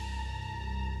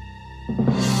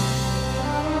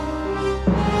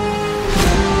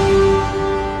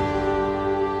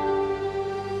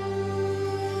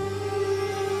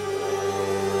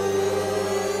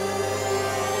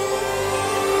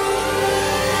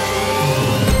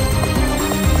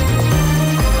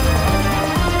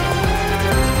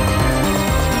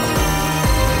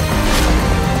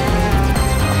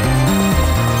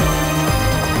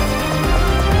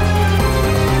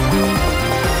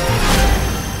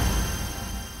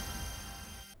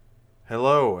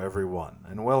everyone,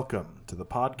 and welcome to the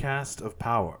Podcast of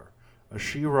Power, a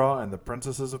She-Ra and the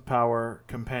Princesses of Power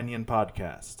companion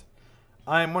podcast.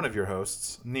 I am one of your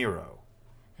hosts, Nero.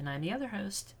 And I'm the other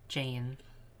host, Jane.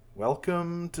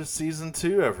 Welcome to Season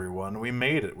 2, everyone. We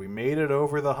made it. We made it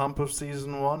over the hump of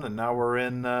Season 1, and now we're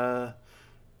in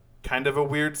kind of a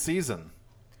weird season.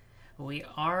 We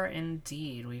are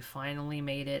indeed. We finally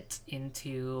made it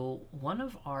into one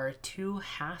of our 2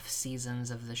 half seasons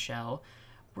of the show.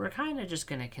 We're kind of just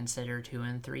going to consider 2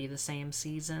 and 3 the same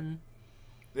season.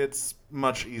 It's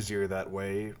much easier that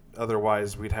way.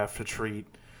 Otherwise, we'd have to treat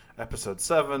Episode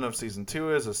 7 of Season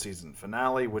 2 as a season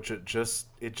finale, which it just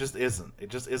isn't. It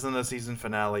just isn't a season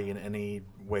finale in any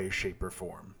way, shape, or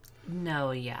form.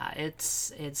 No, yeah,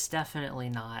 it's definitely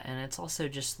not. And it's also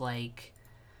just like,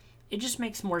 it just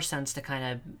makes more sense to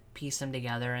kind of piece them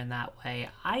together in that way.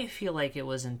 I feel like it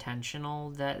was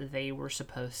intentional that they were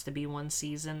supposed to be one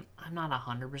season. I'm not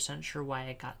 100% sure why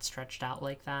it got stretched out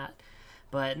like that.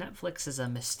 But Netflix is a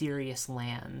mysterious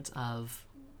land of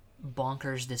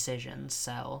bonkers decisions,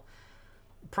 so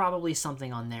probably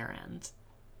something on their end.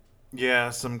 Yeah,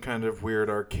 some kind of weird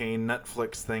arcane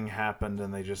Netflix thing happened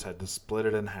and they just had to split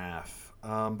it in half.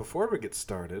 Before we get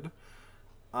started,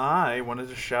 I wanted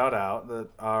to shout out that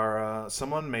our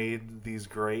someone made these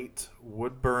great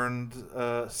wood-burned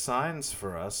signs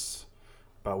for us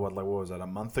about, what was that, a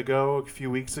month ago, a few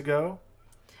weeks ago?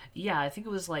 Yeah, I think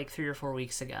it was like 3 or 4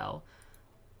 weeks ago.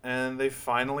 And they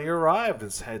finally arrived.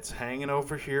 It's hanging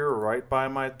over here right by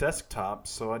my desktop.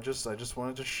 So I just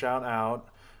wanted to shout out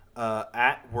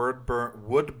at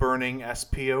Woodburning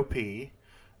SPOP,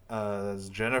 as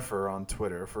Jennifer on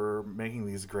Twitter, for making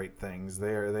these great things.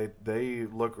 They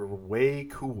look way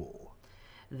cool.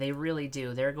 They really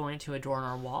do. They're going to adorn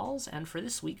our walls, and for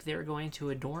this week, they're going to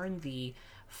adorn the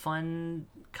fun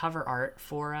cover art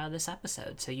for this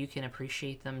episode, so you can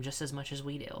appreciate them just as much as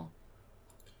we do.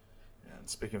 And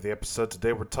speaking of the episode,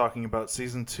 today we're talking about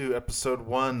Season 2, Episode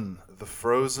 1, The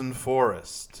Frozen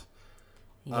Forest.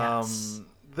 Yes.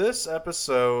 This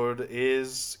episode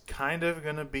is kind of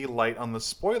going to be light on the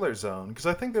spoiler zone, because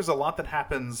I think there's a lot that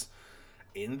happens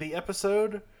in the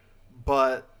episode,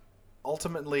 but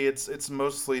ultimately it's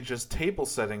mostly just table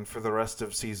setting for the rest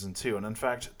of Season 2. And in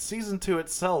fact, Season 2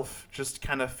 itself just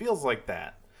kind of feels like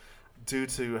that, due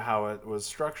to how it was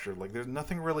structured. Like, there's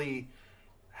nothing really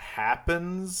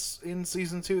happens in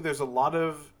Season 2. There's a lot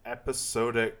of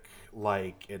episodic,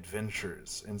 like,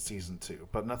 adventures in Season 2,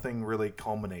 but nothing really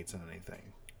culminates in anything.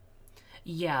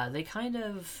 Yeah, it kind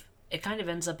of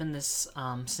ends up in this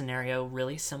scenario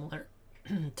really similar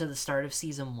to the start of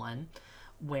Season 1,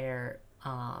 where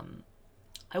I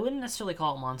wouldn't necessarily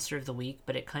call it Monster of the Week,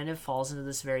 but it kind of falls into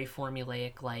this very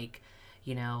formulaic, like,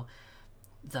 you know,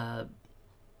 the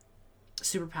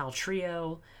Super Pal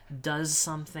Trio does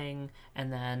something,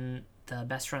 and then the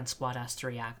Best Friend Squad has to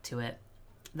react to it.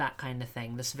 That kind of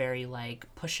thing. This very, like,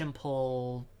 push and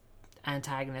pull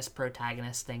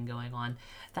antagonist-protagonist thing going on.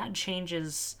 That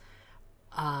changes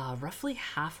roughly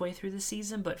halfway through the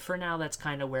season, but for now that's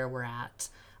kind of where we're at.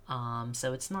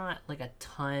 So it's not, like, a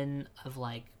ton of,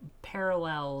 like,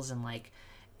 parallels and, like,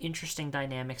 interesting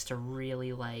dynamics to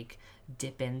really, like,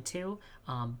 dip into.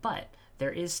 But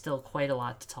there is still quite a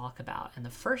lot to talk about. And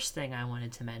the first thing I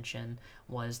wanted to mention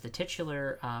was the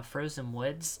titular Frozen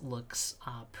Woods looks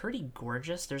pretty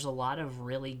gorgeous. There's a lot of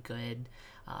really good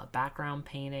background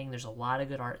painting. There's a lot of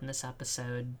good art in this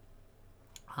episode.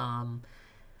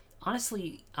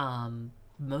 Honestly,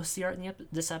 most of the art in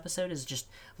this episode is just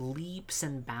leaps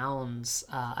and bounds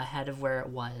ahead of where it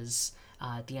was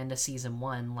at the end of Season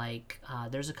 1. Like,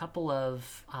 there's a couple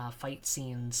of fight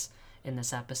scenes in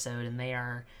this episode, and they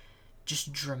are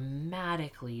just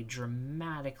dramatically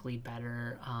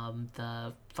better.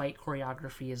 The fight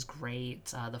choreography is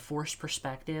great. The forced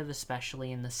perspective,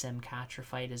 especially in the Catra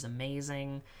fight, is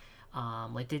amazing.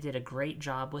 Like, they did a great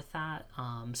job with that.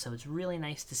 So it's really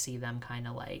nice to see them kind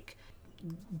of, like,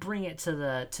 bring it to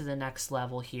the next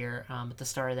level here at the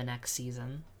start of the next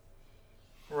season.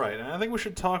 Right, and I think we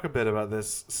should talk a bit about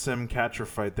this Catra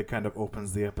fight that kind of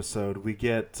opens the episode. We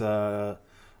get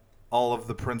all of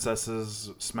the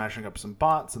princesses smashing up some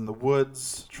bots in the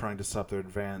woods, trying to stop their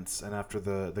advance. And after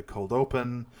the cold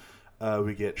open,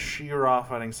 we get She-Ra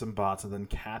fighting some bots, and then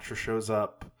Catra shows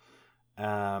up.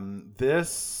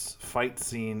 This fight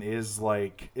scene is,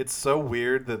 like, it's so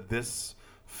weird that this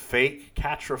fake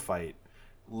Catra fight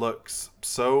looks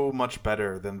so much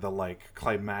better than the, like,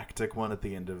 climactic one at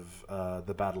the end of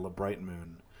the Battle of Bright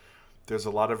Moon. There's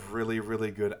a lot of really,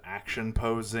 really good action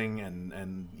posing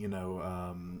and you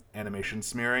know, animation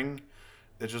smearing.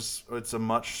 It's a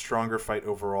much stronger fight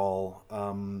overall.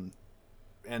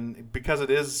 And because it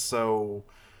is so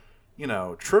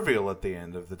trivial at the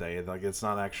end of the day. Like, it's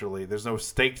not actually, there's no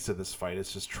stakes to this fight.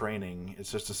 It's just training.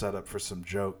 It's just a setup for some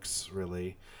jokes,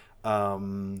 really.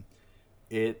 Um,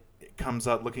 it comes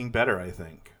out looking better, I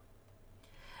think.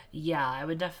 Yeah, I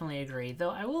would definitely agree. Though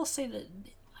I will say that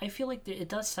I feel like it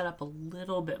does set up a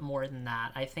little bit more than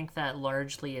that. I think that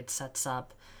largely it sets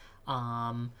up.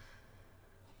 Um,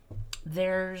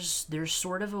 there's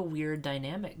sort of a weird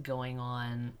dynamic going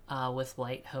on with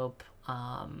Light Hope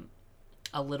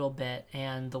a little bit,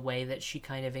 and the way that she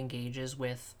kind of engages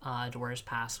with Dora's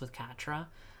past with Catra.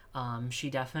 She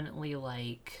definitely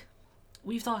like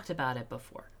we've talked about it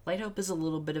before. Light Hope is a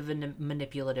little bit of a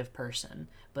manipulative person,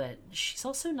 but she's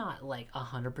also not like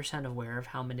 100% aware of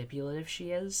how manipulative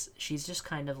she is. She's just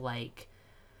kind of like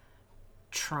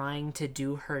trying to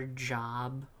do her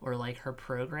job or like her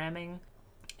programming,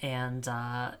 and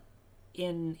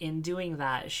in doing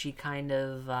that, she kind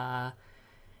of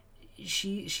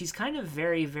she's kind of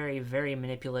very very very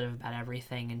manipulative about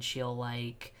everything, and she'll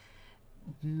like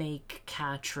make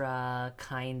Catra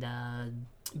kind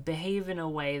of behave in a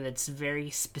way that's very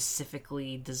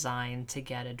specifically designed to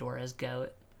get Adora's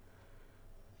goat.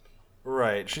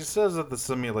 Right. She says that the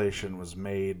simulation was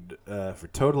made for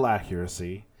total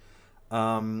accuracy,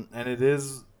 and it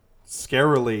is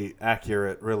scarily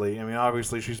accurate, really. I mean,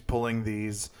 obviously, she's pulling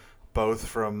these both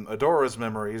from Adora's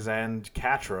memories and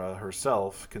Catra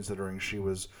herself, considering she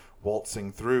was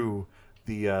waltzing through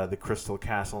the Crystal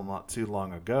Castle not too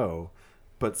long ago.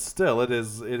 But still,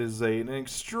 an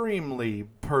extremely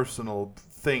personal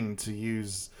thing to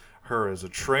use her as a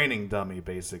training dummy,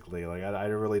 basically. Like, I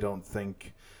really don't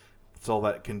think it's all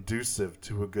that conducive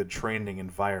to a good training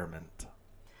environment.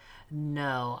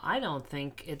 No, I don't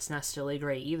think it's necessarily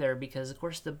great either, because of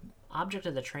course the object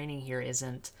of the training here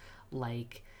isn't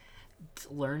like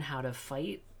to learn how to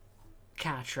fight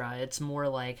Catra. It's more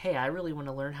like, hey, I really want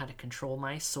to learn how to control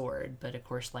my sword. But of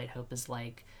course, Light Hope is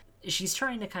like, she's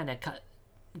trying to kind of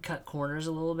cut corners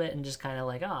a little bit, and just kind of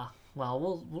like,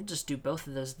 well, we'll just do both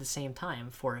of those at the same time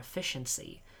for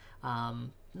efficiency.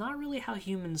 Not really how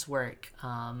humans work,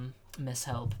 Miss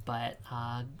Hope, but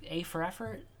A for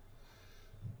effort.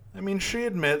 I mean, she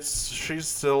admits she's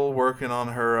still working on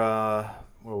her,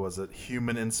 what was it,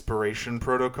 human inspiration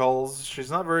protocols. She's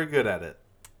not very good at it.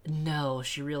 No,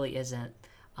 she really isn't.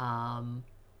 Um,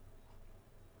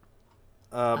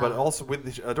 But also,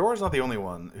 Adora's not the only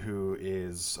one who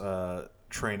is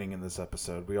training in this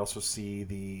episode. We also see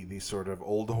the sort of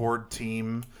old Horde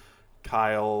team,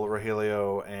 Kyle,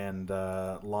 Rogelio, and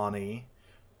Lonnie,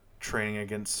 training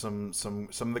against some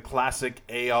of the classic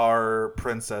AR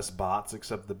princess bots.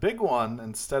 Except the big one,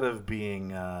 instead of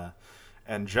being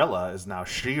Angela, is now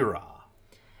She-Ra.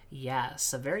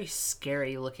 yes, a very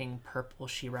scary looking purple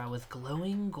She-Ra with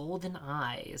glowing golden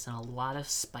eyes and a lot of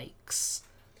spikes.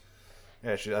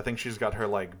 Yeah, I think she's got her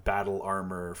like battle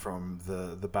armor from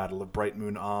the Battle of Bright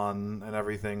Moon on and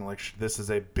everything. Like, this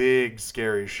is a big,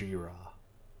 scary She-Ra.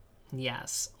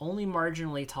 Yes, only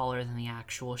marginally taller than the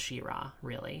actual She-Ra,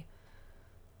 really.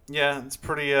 Yeah, it's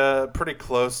pretty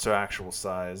close to actual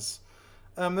size.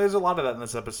 There's a lot of that in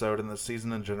this episode and the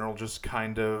season in general, just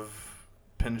kind of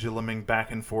penduluming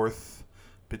back and forth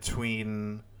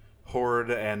between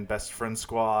Horde and Best Friend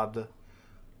Squad.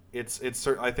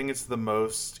 I think it's the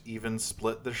most even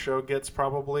split the show gets,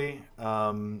 probably.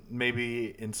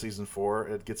 Maybe in season 4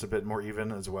 it gets a bit more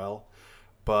even as well,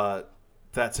 but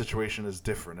that situation is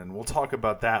different, and we'll talk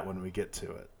about that when we get to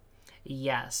it.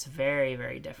 Yes, very,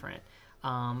 very different.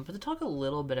 But to talk a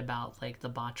little bit about like the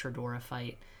Botchadora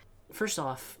fight, first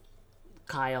off,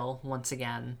 Kyle once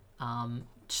again,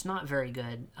 just not very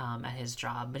good at his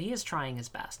job, but he is trying his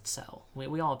best. So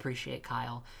we all appreciate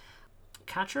Kyle.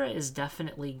 Catra is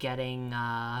definitely getting.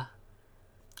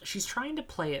 She's trying to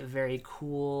play it very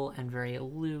cool and very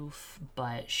aloof,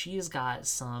 but she's got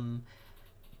some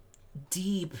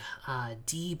deep,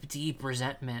 deep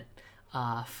resentment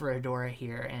for Adora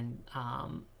here, and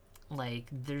like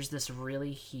there's this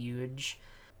really huge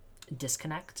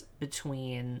disconnect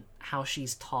between how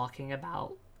she's talking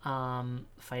about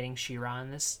fighting She-Ra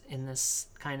in this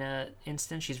kind of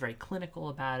instance. She's very clinical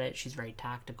about it. She's very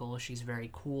tactical. She's very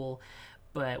cool,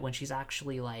 but when she's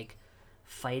actually like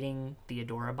fighting the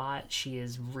Adora bot, she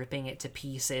is ripping it to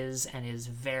pieces and is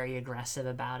very aggressive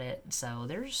about it. So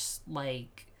there's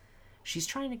like she's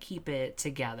trying to keep it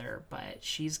together, but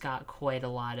she's got quite a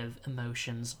lot of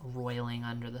emotions roiling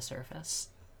under the surface.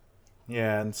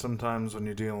 Yeah, and sometimes when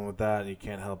you're dealing with that, you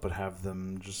can't help but have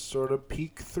them just sort of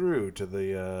peek through to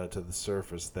the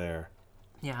surface there.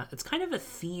 Yeah, it's kind of a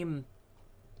theme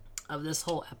of this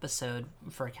whole episode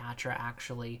for Catra,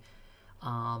 actually.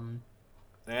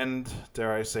 And,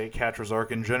 dare I say, Catra's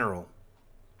arc in general.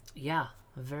 Yeah,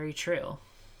 very true.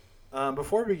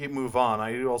 Before we move on,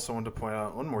 I do also want to point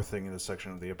out one more thing in this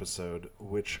section of the episode,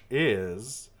 which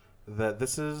is that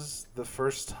this is the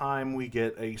first time we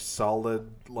get a solid,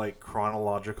 like,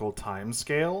 chronological time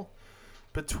scale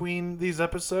between these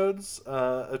episodes.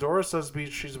 Adora says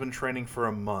she's been training for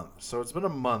a month, so it's been a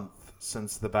month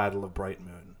since the Battle of Bright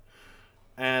Moon.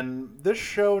 And this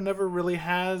show never really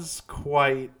has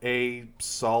quite a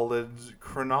solid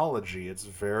chronology. It's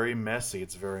very messy,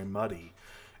 it's very muddy.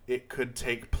 It could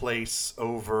take place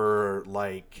over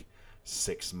like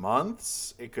 6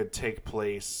 months. It could take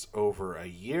place over a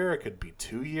year. It could be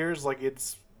 2 years. Like,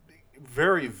 it's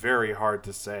very, very hard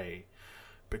to say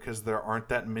because there aren't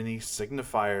that many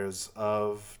signifiers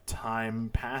of time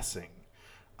passing.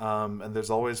 And there's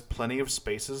always plenty of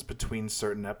spaces between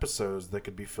certain episodes that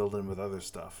could be filled in with other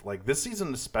stuff. Like this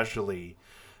season especially,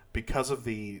 because of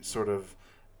the sort of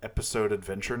episode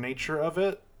adventure nature of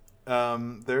it,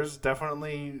 there's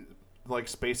definitely like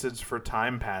spaces for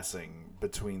time passing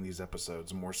between these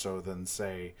episodes, more so than,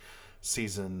 say,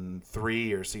 season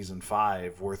 3 or season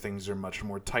 5, where things are much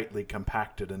more tightly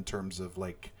compacted in terms of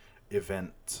like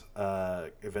events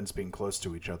being close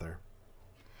to each other.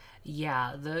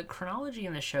 Yeah, the chronology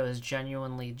in the show is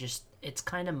genuinely just, it's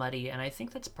kind of muddy, and I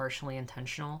think that's partially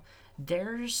intentional.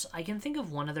 I can think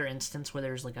of one other instance where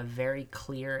there's like a very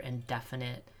clear and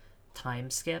definite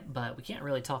time skip, but we can't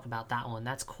really talk about that one.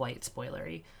 That's quite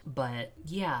spoilery. But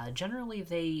yeah, generally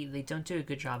they don't do a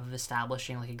good job of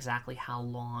establishing like exactly how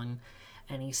long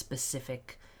any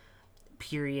specific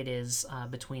period is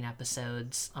between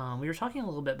episodes. We were talking a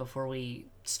little bit before we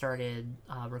started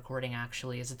recording,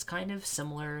 actually, is it's kind of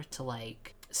similar to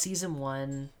like season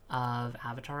 1 of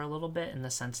Avatar a little bit, in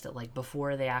the sense that like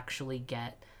before they actually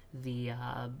get the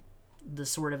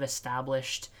sort of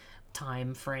established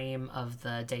time frame of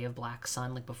the Day of Black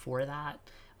Sun, like before that,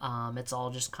 it's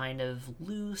all just kind of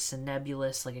loose and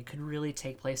nebulous. Like it could really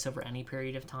take place over any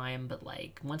period of time, but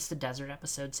like once the desert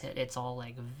episodes hit, it's all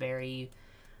like very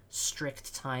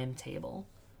strict timetable.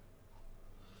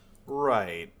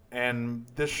 Right. And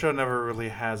this show never really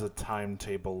has a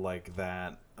timetable like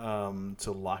that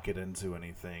to lock it into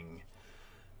anything.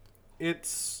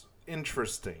 It's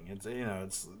interesting.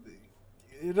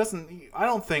 It doesn't. I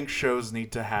don't think shows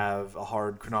need to have a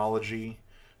hard chronology.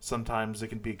 Sometimes it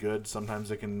can be good.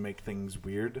 Sometimes it can make things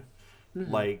weird. Mm-hmm.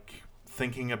 Like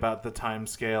thinking about the time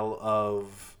scale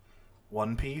of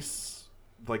One Piece,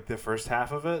 like the first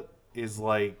half of it is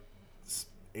like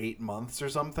 8 months or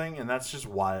something, and that's just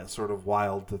sort of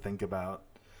wild to think about.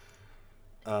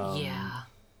 Yeah.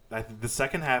 The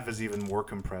second half is even more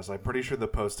compressed. I'm pretty sure the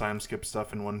post-time skip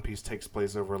stuff in One Piece takes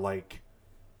place over like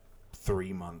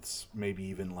 3 months, maybe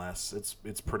even less.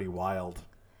 It's pretty wild.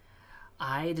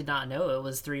 I did not know it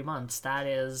was 3 months. That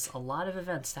is a lot of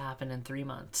events to happen in 3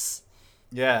 months.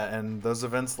 Yeah, and those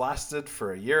events lasted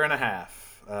for a year and a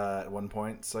half at one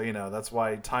point. So, that's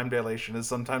why time dilation is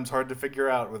sometimes hard to figure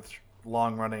out with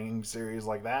long-running series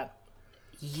like that.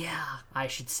 Yeah, I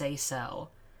should say so.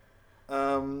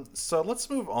 So let's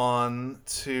move on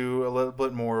to a little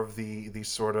bit more of the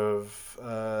sort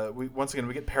of we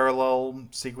get parallel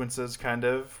sequences kind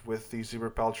of with the Super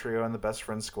Pal Trio and the Best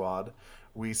Friend Squad.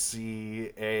 We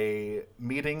see a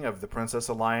meeting of the Princess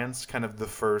Alliance, kind of the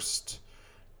first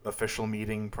official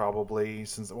meeting probably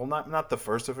since, well, not the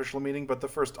first official meeting, but the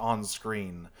first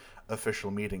on-screen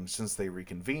official meeting since they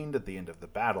reconvened at the end of the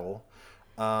battle.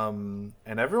 And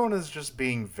everyone is just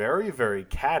being very, very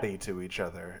catty to each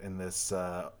other in this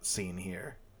scene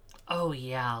here. Oh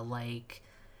yeah, like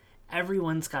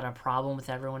everyone's got a problem with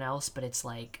everyone else, but it's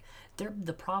like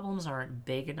the problems aren't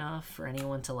big enough for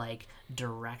anyone to like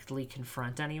directly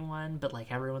confront anyone, but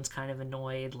like everyone's kind of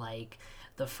annoyed. Like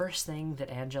the first thing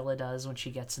that Angela does when she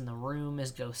gets in the room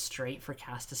is go straight for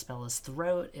Castaspella's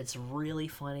throat. It's really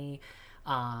funny.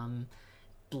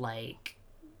 Like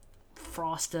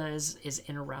Frosta is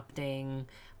interrupting.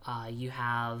 You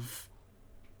have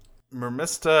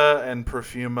Mermista and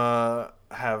Perfuma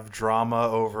have drama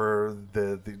over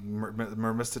the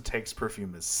Mermista takes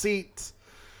Perfuma's seat,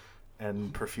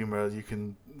 and Perfuma, you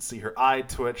can see her eye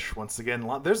twitch once again.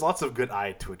 There's lots of good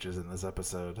eye twitches in this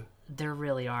episode. There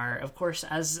really are. Of course,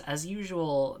 as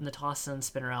usual, Natasa and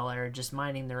Spinnerella are just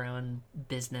minding their own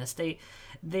business.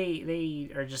 They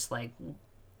are just like,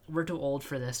 we're too old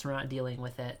for this. We're not dealing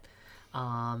with it.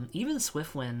 Even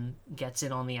Swiftwind gets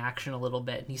in on the action a little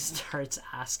bit, and he starts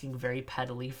asking very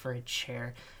pettily for a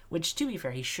chair, which, to be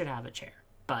fair, he should have a chair,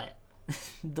 but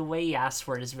the way he asks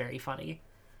for it is very funny.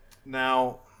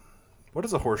 Now, what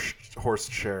does a horse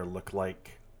chair look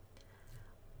like?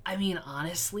 I mean,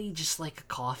 honestly, just like a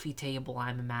coffee table,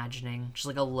 I'm imagining. Just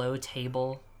like a low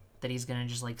table. that he's gonna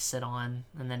just like sit on,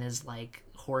 and then his like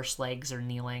horse legs are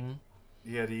kneeling.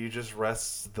 Yeah, do you just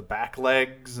rest the back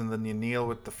legs and then you kneel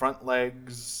with the front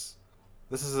legs?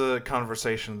 This is a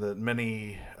conversation that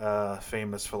many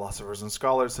famous philosophers and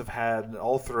scholars have had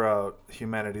all throughout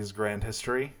humanity's grand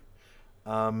history.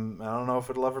 I don't know if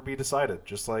it'll ever be decided,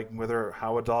 just like whether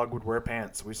how a dog would wear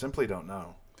pants. We simply don't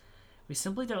know. We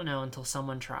simply don't know until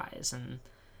someone tries, and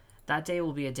that day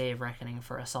will be a day of reckoning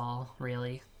for us all,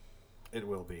 really. It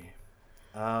will be.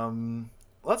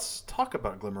 Let's talk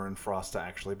about Glimmer and Frosta,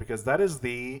 actually, because that is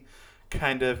the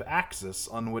kind of axis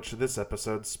on which this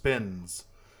episode spins.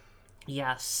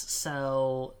 Yes,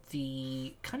 so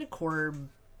the kind of core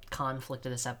conflict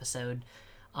of this episode,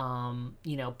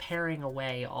 paring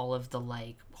away all of the,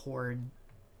 like, horde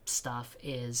stuff,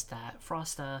 is that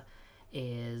Frosta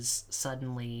is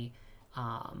suddenly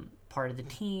part of the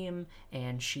team,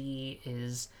 and she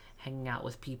is hanging out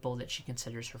with people that she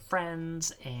considers her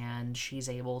friends, and she's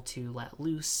able to let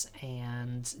loose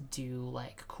and do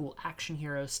like cool action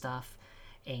hero stuff,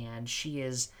 and she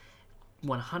is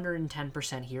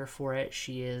 110% here for it.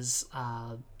 She is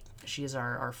our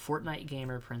Fortnite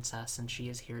gamer princess, and she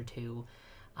is here to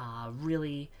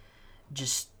really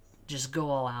just go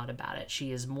all out about it.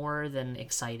 She is more than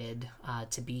excited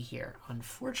to be here.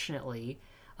 Unfortunately,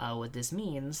 what this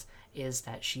means is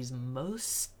that she's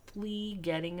mostly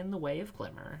getting in the way of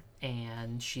Glimmer,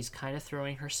 and she's kind of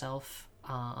throwing herself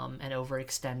and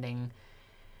overextending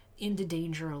into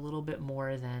danger a little bit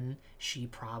more than she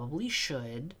probably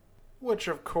should. Which,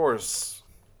 of course,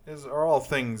 are all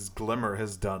things Glimmer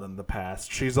has done in the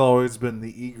past. She's always been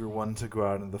the eager one to go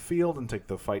out in the field and take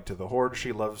the fight to the Horde.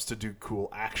 She loves to do cool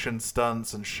action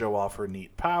stunts and show off her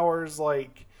neat powers.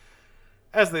 Like,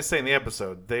 as they say in the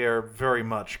episode, they are very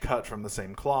much cut from the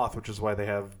same cloth, which is why they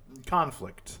have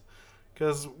conflict.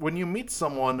 Because when you meet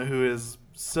someone who is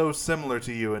so similar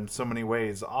to you in so many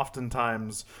ways,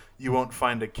 oftentimes you won't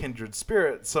find a kindred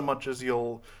spirit so much as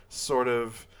you'll sort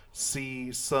of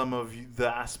see some of the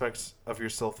aspects of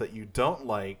yourself that you don't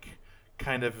like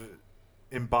kind of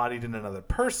embodied in another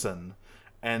person,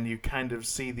 and you kind of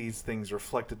see these things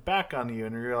reflected back on you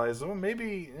and you realize, oh,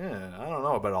 maybe I don't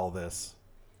know about all this.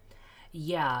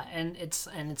 Yeah, and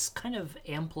it's kind of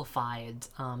amplified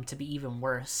to be even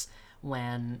worse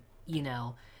when,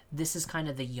 this is kind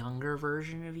of the younger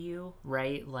version of you,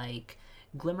 right? Like,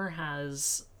 Glimmer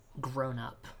has grown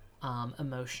up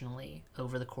emotionally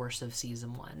over the course of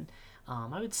season 1.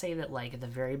 I would say that, like, at the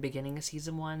very beginning of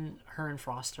season 1, her and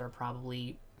Frosta are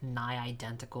probably nigh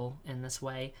identical in this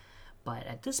way, but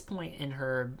at this point in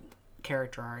her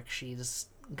character arc, she's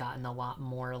gotten a lot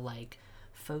more, like,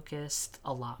 focused,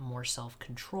 a lot more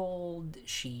self-controlled.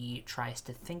 She tries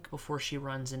to think before she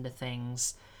runs into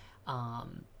things.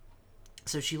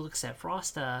 So she looks at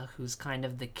Frosta, who's kind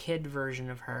of the kid version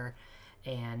of her,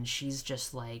 and she's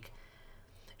just like,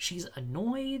 she's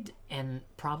annoyed and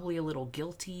probably a little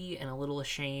guilty and a little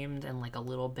ashamed and like a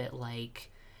little bit like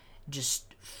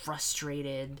just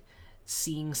frustrated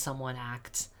seeing someone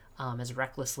act as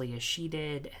recklessly as she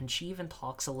did. And she even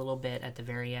talks a little bit at the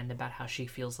very end about how she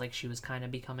feels like she was kind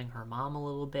of becoming her mom a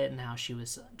little bit and how she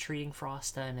was treating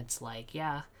Frosta. And it's like,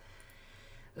 yeah,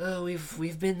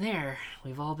 we've been there.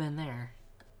 We've all been there.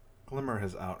 Glimmer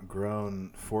has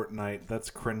outgrown Fortnite. That's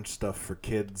cringe stuff for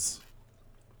kids.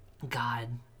 God,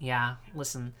 yeah.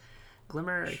 Listen,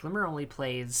 Glimmer only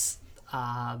plays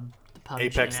PUBG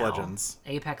Apex now. Legends.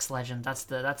 Apex Legends. That's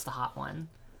the hot one.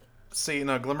 See,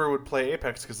 no, Glimmer would play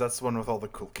Apex because that's the one with all the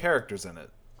cool characters in it.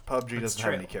 PUBG doesn't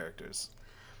have any characters.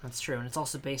 That's true, and it's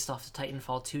also based off the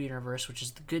Titanfall 2 universe, which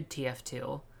is the good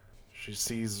TF2. She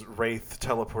sees Wraith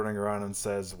teleporting around and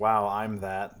says, wow, I'm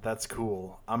that. That's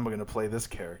cool. I'm going to play this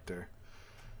character.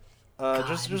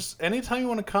 Just anytime you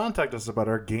want to contact us about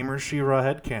our Gamer She-Ra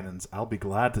headcanons, I'll be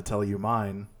glad to tell you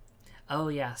mine. Oh,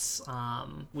 yes.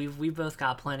 We've both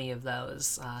got plenty of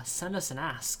those. Send us an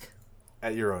ask.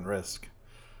 At your own risk.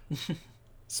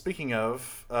 Speaking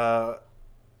of,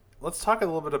 let's talk a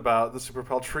little bit about the Super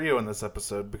Pal Trio in this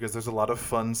episode, because there's a lot of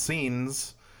fun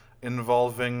scenes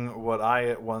involving what I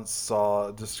at once saw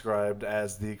described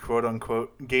as the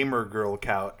quote-unquote gamer girl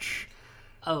couch.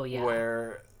 Oh, yeah.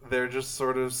 Where they're just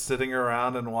sort of sitting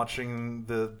around and watching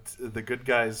the good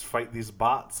guys fight these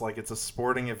bots like it's a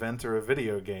sporting event or a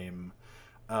video game.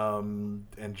 And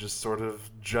just sort of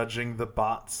judging the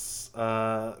bots'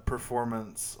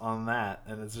 performance on that.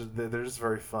 And they're just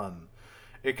very fun.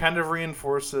 It kind of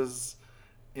reinforces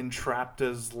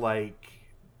Entrapta's, like,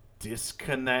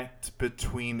 disconnect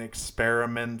between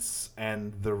experiments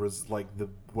and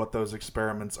what those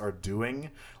experiments are doing.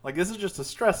 Like, this is just a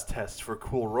stress test for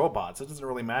cool robots. It doesn't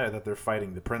really matter that they're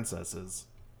fighting the princesses.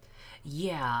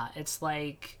 Yeah, it's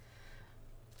like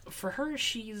for her,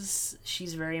 she's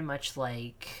very much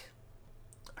like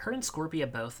her and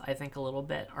Scorpia both. I think a little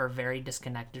bit are very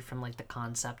disconnected from like the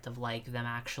concept of like them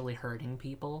actually hurting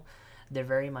people. They're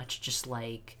very much just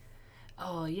like,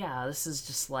 oh yeah, this is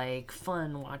just like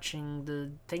fun watching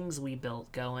the things we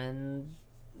built go and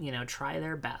try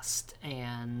their best,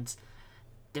 and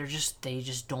they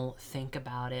just don't think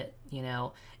about it.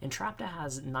 Entrapta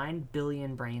has 9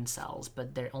 billion brain cells,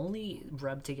 but they're only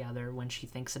rubbed together when she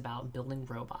thinks about building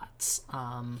robots.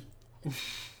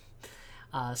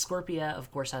 Scorpia,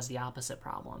 of course, has the opposite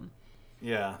problem.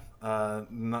 Yeah,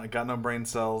 got no brain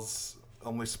cells.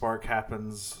 Only spark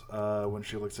happens when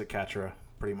she looks at Catra,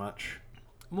 pretty much.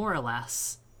 More or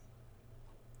less.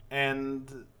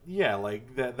 And yeah,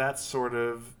 like that's sort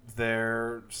of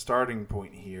their starting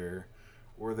point here,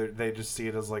 where they just see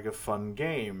it as like a fun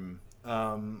game.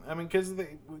 I mean, because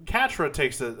Catra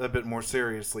takes it a bit more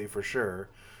seriously for sure.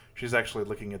 She's actually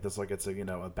looking at this like it's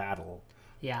a battle.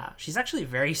 Yeah, she's actually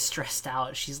very stressed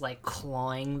out. She's like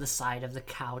clawing the side of the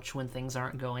couch when things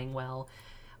aren't going well.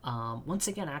 Once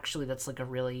again, actually, that's like a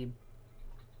really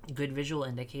good visual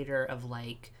indicator of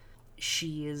like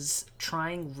she is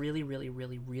trying really, really,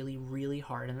 really, really, really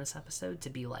hard in this episode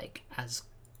to be like as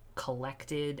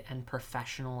collected and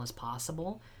professional as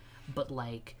possible, but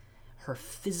like her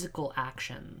physical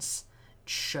actions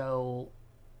show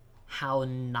how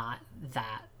not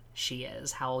that she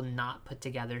is, how not put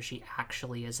together she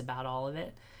actually is about all of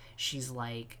it. She's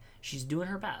doing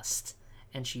her best,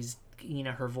 and she's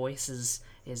her voice is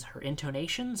her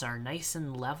intonations are nice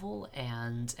and level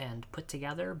and put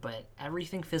together, but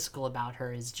everything physical about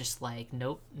her is just like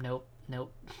nope, nope,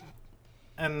 nope.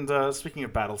 And speaking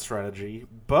of battle strategy,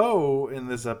 Bo in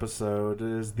this episode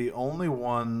is the only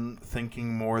one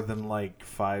thinking more than like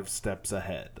 5 steps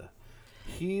ahead.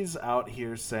 He's out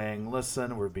here saying,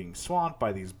 listen, we're being swamped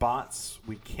by these bots.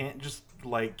 We can't just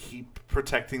like keep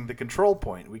protecting the control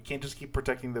point. We can't just keep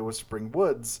protecting the Whispering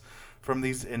Woods from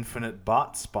these infinite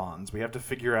bot spawns. We have to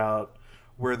figure out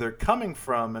where they're coming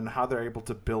from and how they're able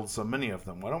to build so many of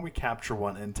them. Why don't we capture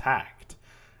one intact?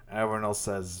 And everyone else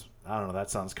says, I don't know,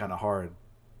 that sounds kind of hard.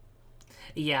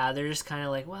 Yeah, they're just kind of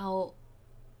like, well,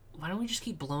 why don't we just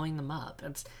keep blowing them up?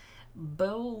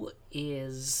 Bo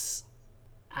is,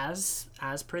 as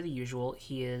per the usual,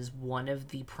 he is one of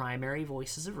the primary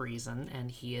voices of reason,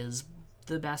 and he is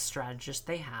the best strategist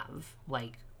they have,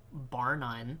 like bar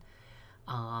none.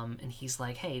 And he's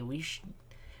like, hey,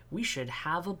 we should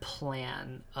have a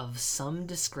plan of some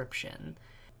description.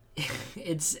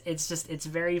 It's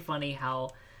very funny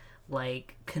how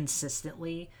like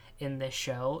consistently in this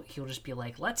show he'll just be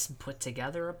like, let's put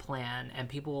together a plan, and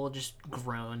people will just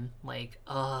groan like,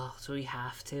 oh, so we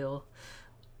have to.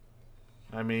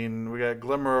 I mean, we got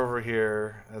Glimmer over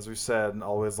here, as we said,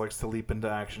 always likes to leap into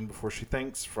action before she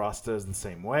thinks. Frosta is the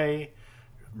same way.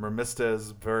 Mermista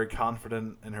is very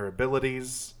confident in her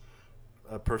abilities.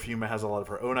 Perfuma has a lot of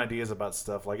her own ideas about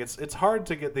stuff. Like, it's hard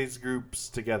to get these groups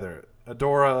together.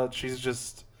 Adora, she's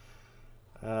just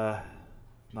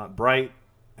not bright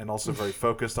and also very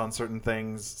focused on certain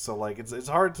things. So, like, it's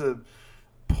hard to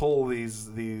pull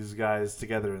these guys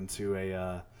together into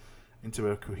a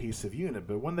cohesive unit.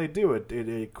 But when they do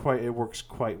it works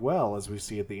quite well, as we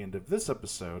see at the end of this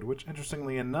episode, which,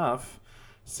 interestingly enough,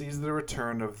 sees the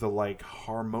return of the like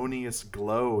harmonious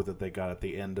glow that they got at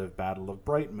the end of Battle of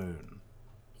Bright Moon.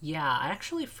 Yeah, I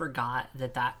actually forgot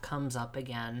that comes up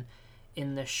again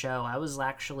in the show. I was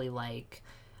actually like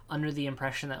under the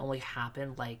impression that only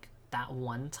happened like that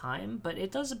one time, but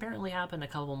it does apparently happen a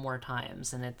couple more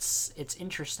times, and it's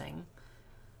interesting.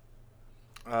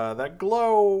 That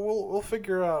glow, we'll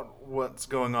figure out what's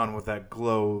going on with that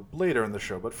glow later in the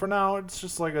show. But for now, it's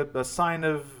just like a sign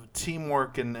of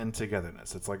teamwork and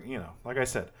togetherness. It's like, like I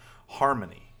said,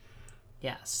 harmony.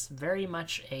 Yes, very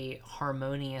much a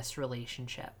harmonious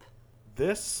relationship.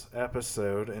 This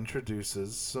episode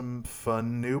introduces some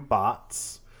fun new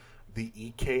bots, the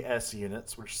EKS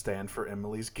units, which stand for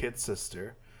Emily's kid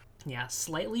sister. Yeah,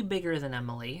 slightly bigger than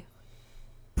Emily.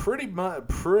 Pretty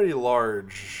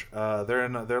large.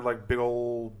 They're like big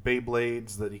old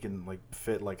Beyblades that you can like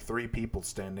fit like 3 people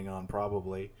standing on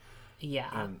probably. Yeah.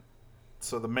 And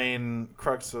so the main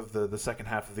crux of the second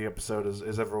half of the episode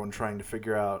is everyone trying to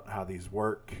figure out how these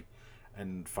work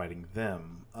and fighting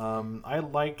them. I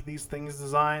like these things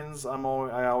designs.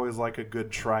 I always like a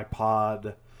good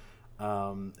tripod.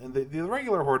 And the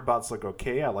regular Horde bots look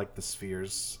okay. I like the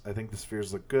spheres. I think the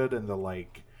spheres look good, and the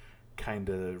like kind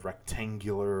of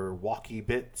rectangular walkie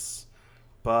bits.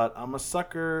 But I'm a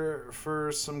sucker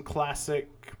for some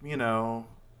classic,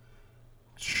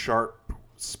 sharp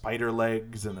spider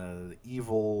legs and a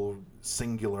evil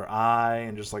singular eye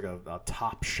and just like a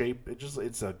top shape.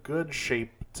 It's a good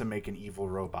shape to make an evil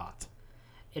robot.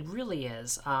 It really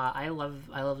is. I love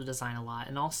the design a lot,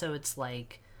 and also it's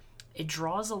like it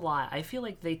draws a lot. I feel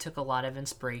like they took a lot of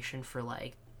inspiration for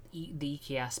like the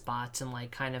EKS bots and like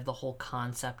kind of the whole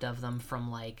concept of them from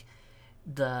like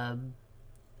the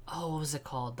what was it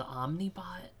called? The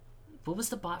Omnibot? What was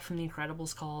the bot from The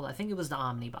Incredibles called? I think it was the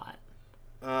Omnibot.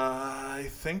 I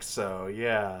think so.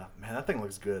 Yeah, man, that thing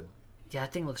looks good. Yeah,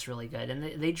 that thing looks really good, and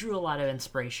they drew a lot of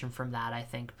inspiration from that. I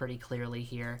think pretty clearly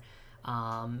here,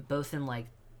 both in like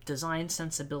design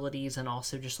sensibilities and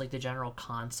also just like the general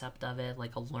concept of it,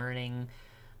 like a learning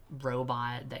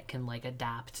robot that can like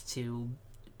adapt to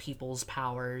people's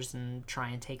powers and try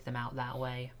and take them out that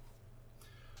way.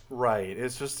 Right.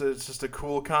 It's just a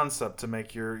cool concept to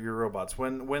make your robots.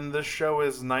 When the show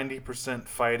is 90%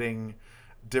 fighting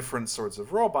different sorts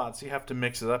of robots, you have to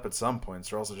mix it up at some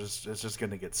points, or else it's just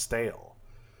going to get stale.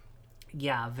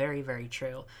 Yeah, very, very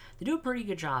true. They do a pretty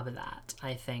good job of that,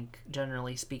 I think,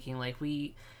 generally speaking.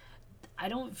 I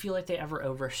don't feel like they ever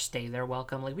overstay their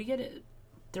welcome. Like, we get it.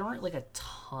 There aren't, like, a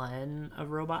ton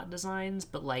of robot designs,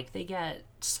 but, like, they get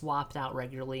swapped out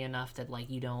regularly enough that, like,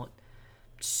 you don't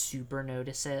super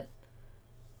notice it.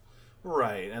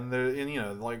 Right,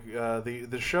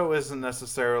 the show isn't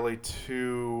necessarily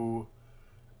too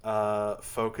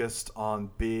focused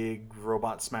on big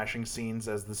robot smashing scenes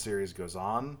as the series goes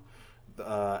on.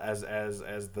 As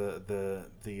the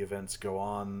events go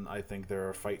on, I think there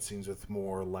are fight scenes with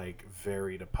more like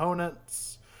varied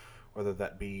opponents, whether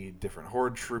that be different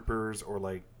horde troopers or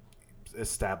like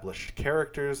established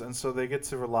characters, and so they get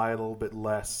to rely a little bit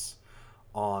less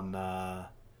on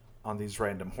these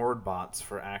random horde bots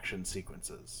for action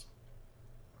sequences.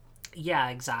 Yeah,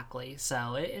 exactly.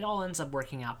 So it all ends up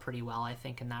working out pretty well, I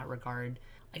think, in that regard.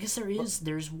 I guess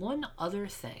there's one other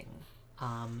thing.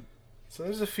 So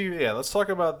there's a few, yeah, let's talk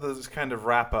about this kind of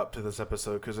wrap up to this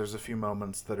episode because there's a few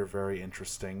moments that are very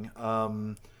interesting.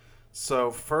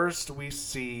 So first we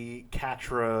see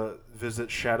Catra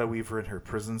visit Shadow Weaver in her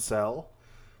prison cell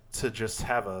to just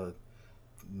have a,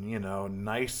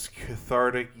 nice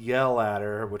cathartic yell at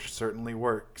her, which certainly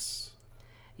works.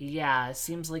 Yeah, it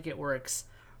seems like it works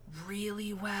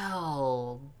really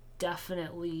well.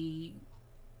 Definitely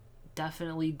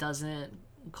doesn't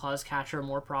cause Catra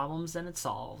more problems than it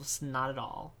solves. Not at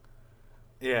all.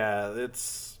 Yeah,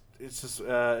 it's just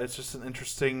an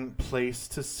interesting place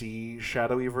to see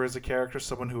Shadow Weaver as a character,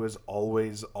 someone who has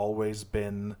always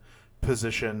been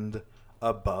positioned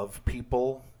above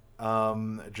people,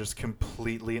 just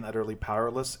completely and utterly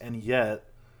powerless, and yet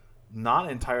not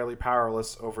entirely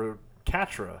powerless over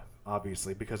Catra,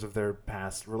 obviously, because of their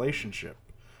past relationship.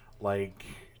 Like,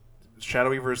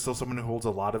 Shadow Weaver is still someone who holds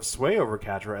a lot of sway over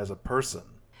Catra as a person.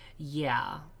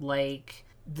 Yeah, like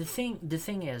the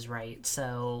thing is, right,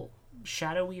 so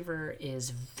Shadow Weaver is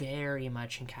very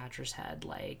much in Catra's head.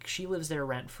 Like, she lives there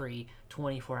rent free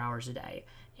 24 hours a day.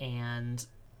 And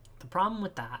the problem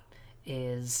with that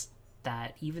is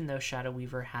that even though Shadow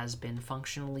Weaver has been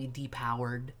functionally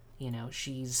depowered,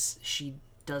 she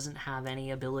doesn't have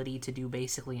any ability to do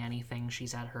basically anything.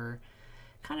 She's at her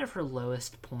kind of her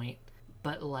lowest point.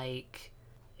 But like,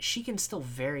 she can still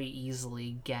very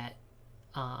easily get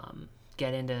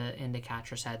into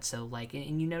Catra's head. So like,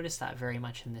 and you notice that very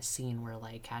much in this scene where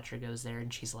like Catra goes there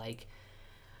and she's like,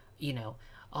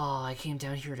 oh, I came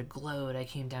down here to gloat, I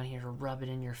came down here to rub it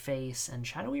in your face, and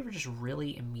Shadow Weaver just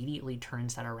really immediately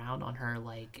turns that around on her.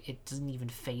 Like, it doesn't even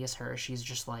faze her. She's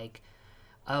just like,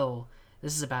 oh,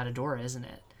 this is about Adora, isn't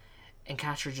it? And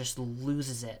Catra just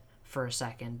loses it for a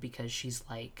second because she's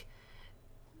like,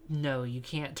 no, you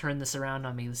can't turn this around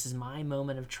on me. This is my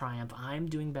moment of triumph. I'm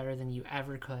doing better than you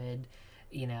ever could,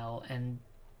 and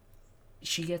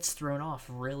she gets thrown off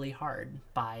really hard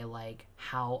by like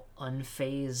how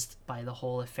unfazed by the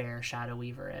whole affair Shadow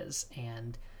Weaver is.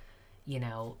 And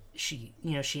she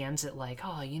ends it like,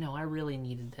 oh, I really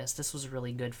needed this. This was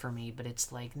really good for me. But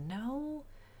it's like, no,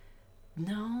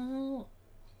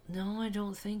 I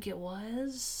don't think it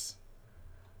was.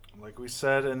 Like we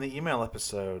said in the email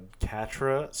episode,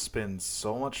 Catra spends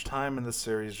so much time in the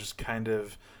series just kind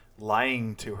of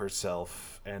lying to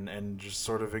herself and just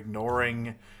sort of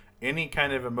ignoring any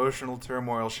kind of emotional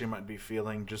turmoil she might be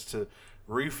feeling, just to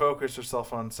refocus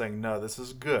herself on saying, no, this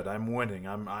is good, I'm winning,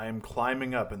 I'm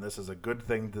climbing up, and this is a good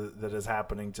thing that is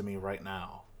happening to me right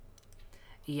now.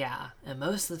 Yeah, and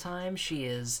most of the time she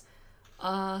is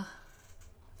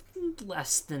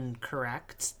less than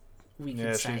correct, we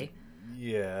could say.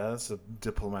 Yeah, that's a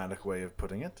diplomatic way of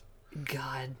putting it.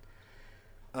 God.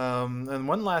 And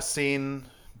one last scene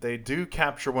They do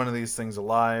capture one of these things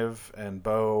alive, and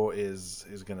Bo is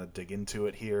gonna dig into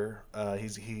it here.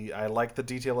 I like the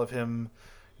detail of him,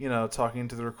 talking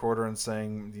to the recorder and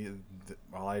saying,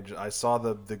 "Well, I saw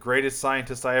the greatest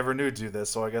scientist I ever knew do this,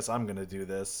 so I guess I'm gonna do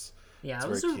this." Yeah, It's it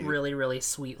very was a cute. really, really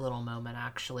sweet little moment,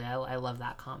 actually. I love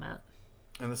that comment.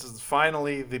 And this is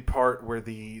finally the part where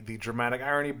the dramatic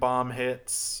irony bomb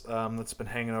hits, that's been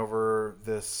hanging over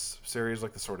this series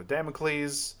like the sword of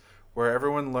Damocles, where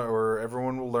everyone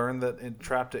will learn that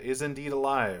Entrapta is indeed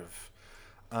alive.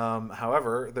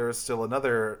 However, there is still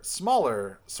another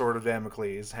smaller sword of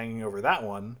Damocles hanging over that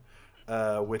one,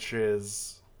 which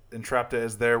is Entrapta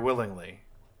is there willingly.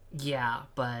 Yeah,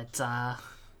 but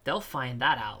they'll find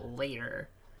that out later.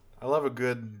 I love a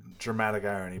good dramatic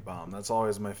irony bomb. That's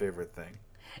always my favorite thing.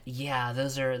 Yeah,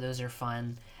 those are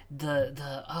fun.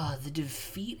 The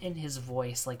defeat in his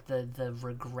voice, like the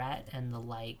regret and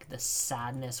the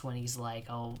sadness when he's like,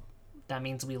 "Oh, that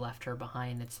means we left her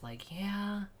behind." It's like,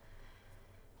 yeah,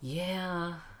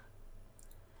 yeah.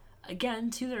 Again,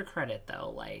 to their credit though,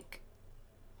 like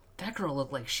that girl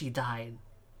looked like she died.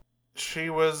 She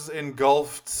was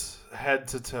engulfed head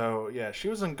to toe. Yeah, she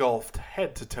was engulfed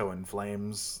head to toe in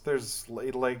flames. There's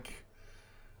like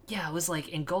Yeah, it was like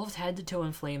engulfed head to toe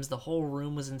in flames. The whole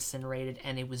room was incinerated,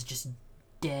 and it was just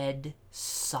dead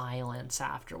silence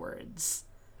afterwards.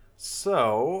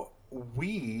 so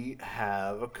we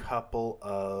have a couple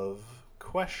of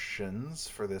questions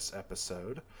for this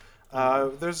episode.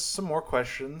 There's some more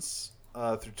questions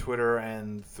through Twitter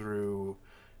and through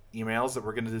emails that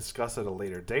we're going to discuss at a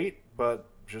later date. But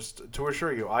just to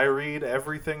assure you, I read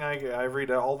everything. I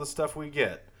read all the stuff we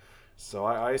get. So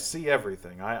I see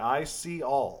everything. I see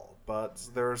all. But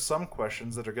there are some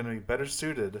questions that are going to be better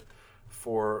suited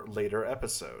for later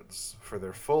episodes for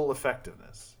their full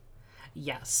effectiveness.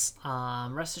 Yes,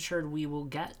 rest assured, we will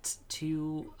get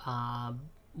to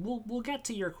we'll get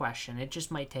to your question. It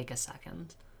just might take a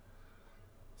second.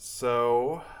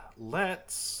 So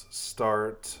let's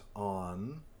start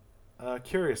on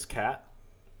Curious Cat.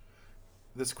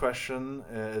 This question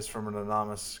is from an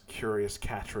anonymous Curious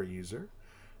Catra user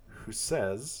who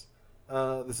says,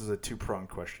 this is a two-pronged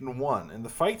question. One, in the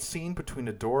fight scene between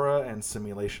Adora and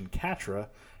Simulation Catra,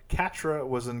 Catra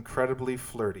was incredibly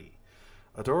flirty.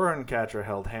 Adora and Catra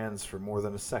held hands for more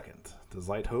than a second. Does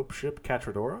Light Hope ship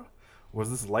Catradora? Was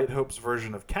this Light Hope's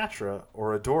version of Catra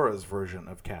or Adora's version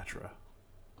of Catra?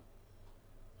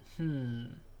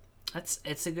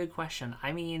 It's a good question.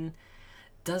 I mean,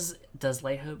 does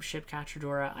Light Hope ship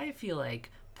Catradora? I feel like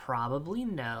probably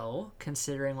no,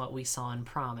 considering what we saw in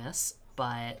Promise.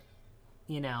 But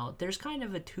there's kind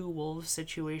of a two wolves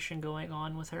situation going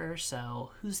on with her.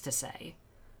 So who's to say?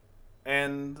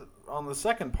 And on the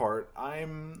second part, I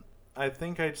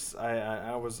think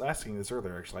I was asking this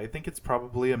earlier actually. I think it's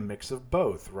probably a mix of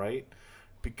both, right?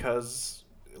 Because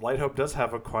Light Hope does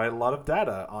have quite a lot of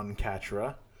data on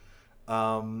Catra.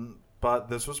 But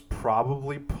this was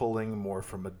probably pulling more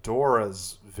from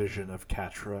Adora's vision of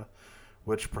Catra,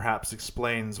 which perhaps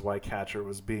explains why Catra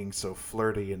was being so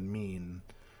flirty and mean.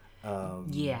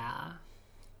 Yeah.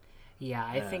 Yeah,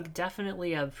 I think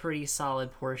definitely a pretty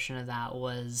solid portion of that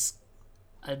was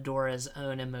Adora's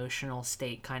own emotional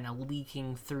state kind of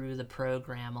leaking through the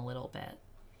program a little bit.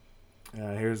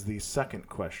 Here's the second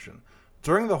question.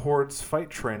 During the Horde's fight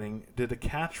training, did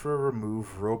Catra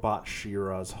remove Robot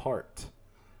She-Ra's heart?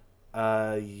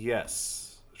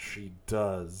 Yes, she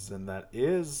does, and that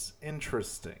is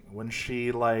interesting. When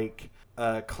she,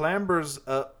 clambers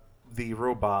up the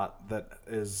robot that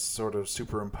is sort of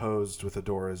superimposed with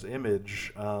Adora's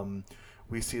image,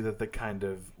 we see that the kind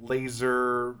of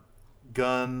laser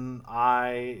gun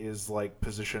eye is,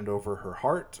 positioned over her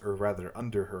heart, or rather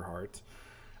under her heart.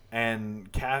 And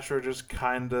Catra just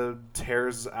kind of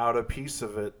tears out a piece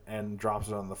of it and drops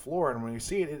it on the floor. And when you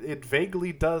see it, it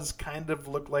vaguely does kind of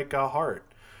look like a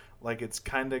heart. Like, it's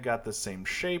kind of got the same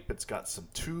shape. It's got some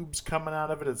tubes coming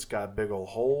out of it. It's got big old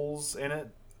holes in it.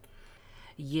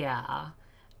 Yeah.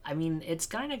 I mean, it's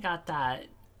kind of got that.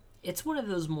 It's one of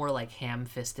those more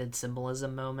ham-fisted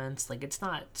symbolism moments. It's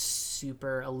not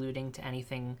super alluding to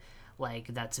anything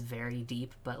that's very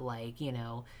deep, but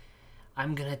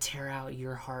I'm gonna tear out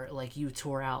your heart like you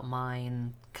tore out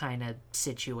mine kind of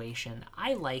situation.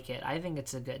 I like it. I think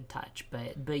it's a good touch,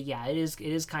 but yeah, it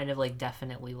is kind of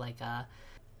definitely like I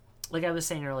was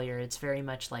saying earlier, it's very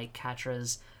much like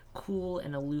Catra's cool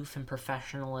and aloof and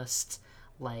professionalist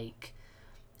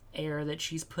air that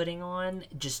she's putting on,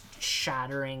 just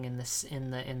shattering in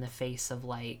the face of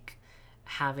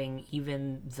having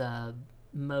even the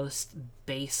most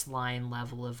baseline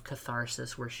level of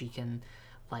catharsis where she can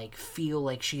feel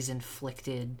like she's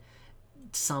inflicted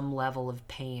some level of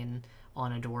pain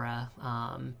on Adora,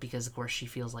 because of course she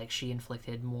feels like she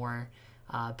inflicted more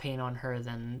pain on her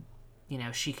than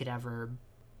she could ever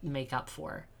make up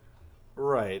for.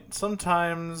 Right.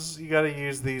 Sometimes you gotta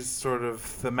use these sort of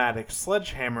thematic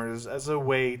sledgehammers as a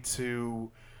way to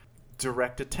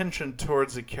direct attention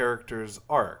towards a character's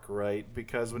arc, right?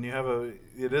 Because when you have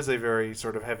it is a very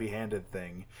sort of heavy-handed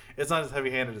thing. It's not as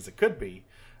heavy-handed as it could be,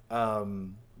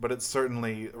 but it's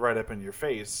certainly right up in your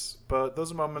face. But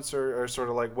those moments are sort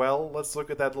of like, well, let's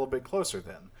look at that a little bit closer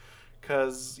then.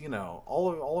 Because,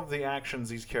 all of the actions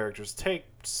these characters take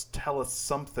tell us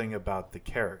something about the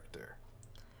character.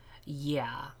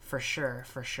 Yeah, for sure,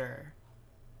 for sure.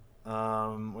 We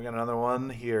got another one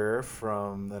here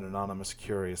from an anonymous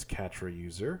curious Catra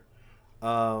user.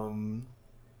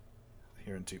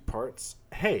 Here in 2 parts.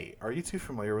 Hey, are you too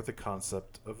familiar with the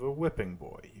concept of a whipping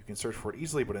boy? You can search for it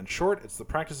easily, but in short, it's the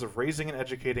practice of raising and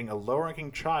educating a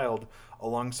low-ranking child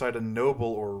alongside a noble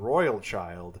or royal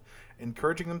child,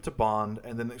 encouraging them to bond,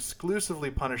 and then exclusively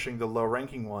punishing the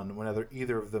low-ranking one whenever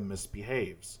either of them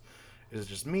misbehaves. Is it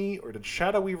just me, or did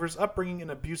Shadow Weaver's upbringing and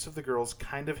abuse of the girls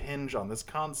kind of hinge on this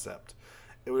concept?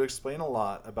 It would explain a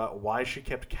lot about why she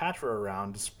kept Catra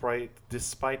around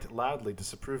despite loudly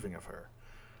disapproving of her.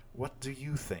 What do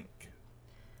you think?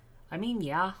 I mean,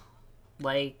 yeah,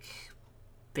 like,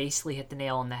 basically hit the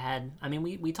nail on the head. I mean,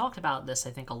 we talked about this, I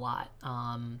think, a lot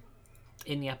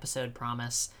in the episode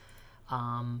Promise.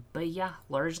 But yeah,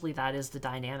 largely that is the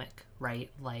dynamic, right?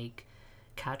 Like,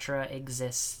 Catra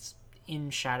exists in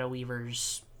Shadow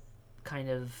Weaver's kind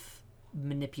of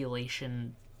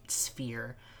manipulation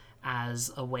sphere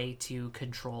as a way to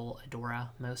control Adora,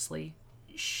 mostly.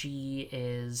 She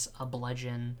is a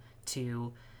bludgeon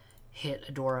to hit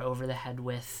Adora over the head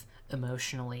with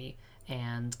emotionally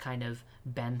and kind of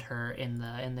bend her in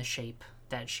the shape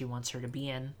that she wants her to be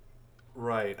in.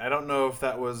 Right. I don't know if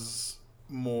that was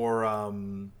more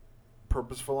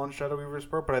purposeful on Shadow Weaver's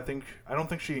part, but I don't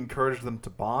think she encouraged them to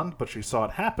bond, but she saw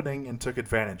it happening and took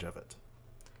advantage of it.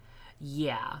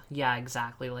 Yeah,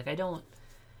 exactly. Like I don't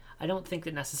think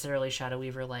that necessarily Shadow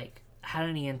Weaver like had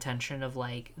any intention of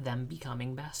like them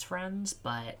becoming best friends,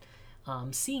 but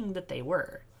seeing that they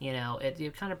were,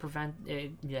 it kind of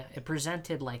it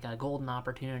presented like a golden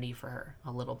opportunity for her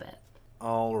a little bit.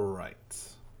 All right.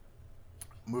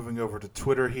 Moving over to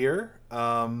Twitter here.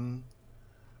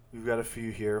 We've got a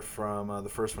few here from the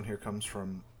first one here comes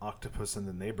from Octopus in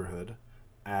the Neighborhood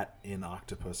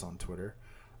 @inoctopus on Twitter,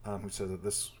 who says that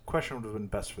this question would have been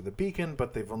best for the Beacon,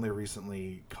 but they've only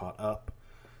recently caught up.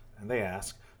 And they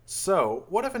ask, so,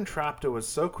 what if Entrapta was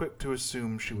so quick to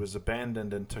assume she was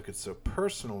abandoned and took it so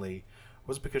personally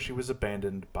was because she was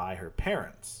abandoned by her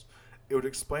parents? It would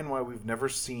explain why we've never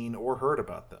seen or heard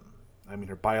about them. I mean,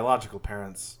 her biological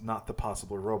parents, not the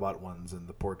possible robot ones in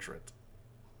the portrait.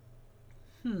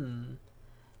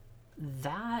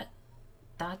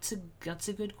 That's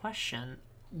a good question.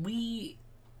 We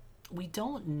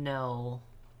don't know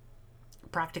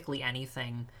practically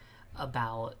anything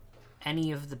about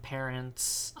any of the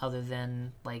parents other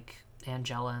than like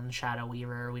Angela and Shadow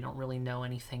Weaver. We don't really know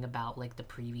anything about like the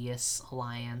previous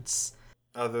alliance.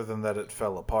 Other than that it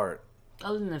fell apart.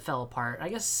 I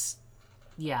guess,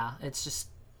 yeah, it's just,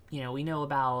 we know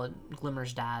about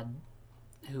Glimmer's dad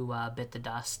who bit the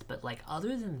dust, but like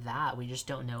other than that, we just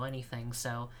don't know anything.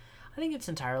 So I think it's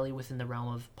entirely within the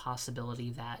realm of possibility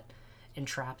that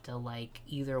Entrapta like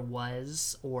either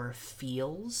was or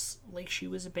feels like she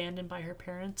was abandoned by her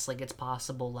parents. Like it's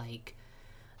possible like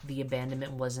the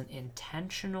abandonment wasn't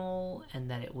intentional and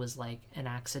that it was like an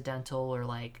accidental or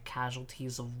like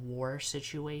casualties of war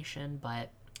situation,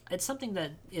 but it's something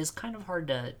that is kind of hard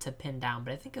to pin down.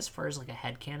 But I think as far as like a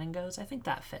headcanon goes, I think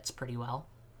that fits pretty well.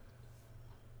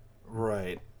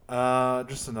 Right.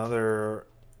 Just another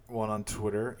one on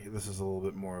Twitter. This is a little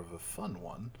bit more of a fun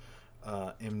one.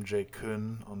 MJ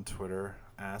Kun on Twitter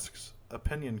asks,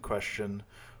 opinion question,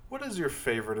 what is your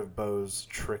favorite of Bo's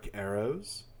trick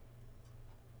arrows?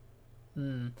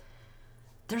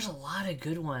 There's a lot of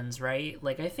good ones, right?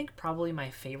 Like I think probably my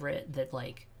favorite that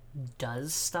like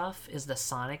does stuff is the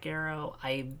Sonic arrow.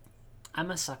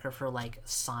 I'm a sucker for like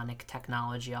Sonic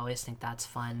technology. I always think that's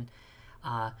fun.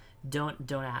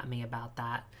 Don't at me about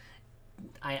that.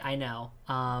 I know.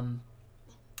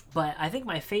 But I think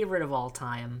my favorite of all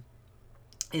time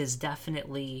is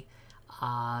definitely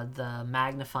the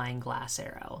magnifying glass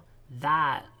arrow.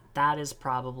 That is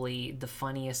probably the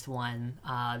funniest one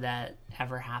that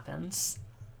ever happens.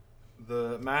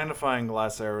 The magnifying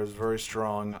glass arrow is very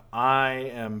strong. I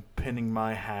am pinning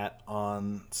my hat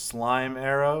on Slime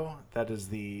Arrow. That is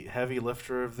the heavy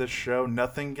lifter of this show.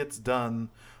 Nothing gets done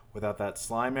Without that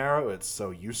slime arrow, it's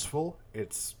so useful.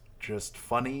 It's just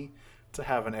funny to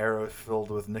have an arrow filled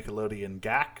with Nickelodeon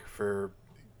gack for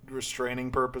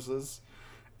restraining purposes.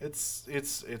 It's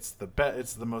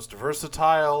the most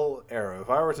versatile arrow. If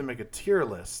I were to make a tier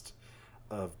list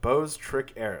of Bo's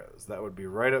trick arrows, that would be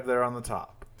right up there on the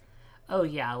top. Oh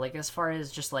yeah, like as far as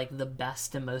just like the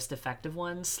best and most effective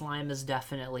ones, slime is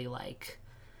definitely like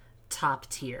top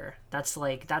tier. That's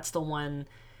the one.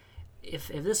 If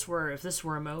this were a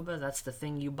MOBA, that's the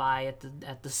thing you buy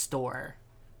at the store.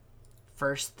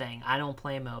 First thing. I don't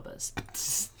play MOBAs.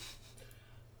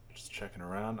 Just checking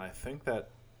around. I think that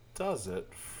does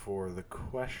it for the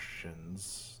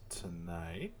questions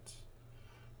tonight.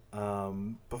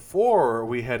 Before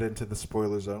we head into the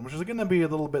spoiler zone, which is going to be a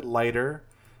little bit lighter,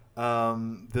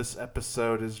 this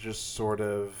episode is just sort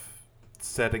of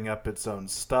setting up its own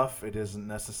stuff. It isn't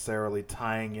necessarily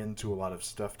tying into a lot of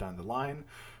stuff down the line,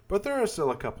 but there are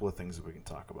still a couple of things that we can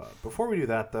talk about. Before we do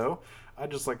that, though,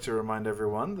 I'd just like to remind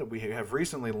everyone that we have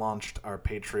recently launched our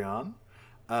Patreon.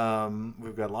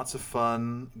 We've got lots of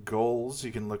fun goals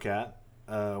you can look at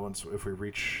if we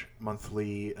reach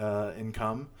monthly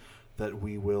income that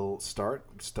we will start.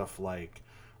 Stuff like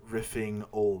riffing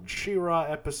old She-Ra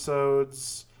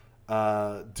episodes,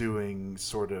 doing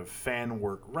sort of fan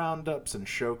work roundups and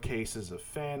showcases of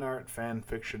fan art, fan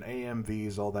fiction,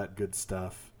 AMVs, all that good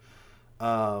stuff.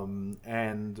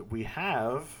 And we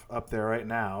have up there right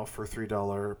now for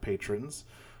 $3 patrons,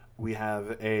 we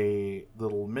have a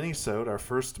little mini-sode, our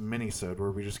first mini-sode,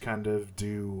 where we just kind of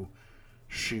do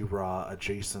She-Ra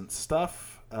adjacent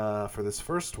stuff. For this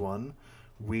first one,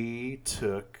 we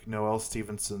took Noelle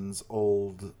Stevenson's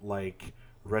old,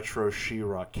 retro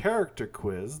She-Ra character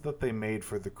quiz that they made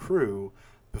for the crew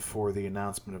before the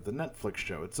announcement of the Netflix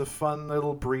show. It's a fun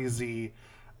little breezy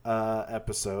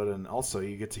episode, and also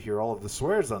you get to hear all of the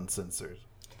swears uncensored.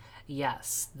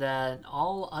 Yes,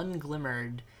 all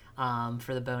unglimmered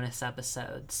for the bonus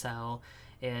episode. So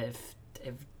if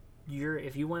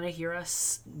you want to hear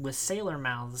us with sailor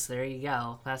mouths, there you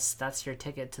go. That's your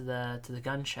ticket to the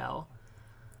gun show.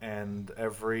 And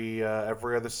every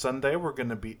other Sunday, we're going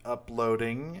to be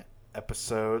uploading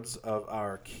episodes of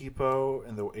our Kipo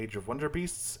and the Age of Wonder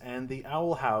Beasts and the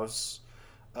Owl House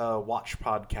watch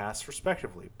podcasts,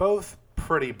 respectively. Both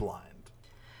pretty blind.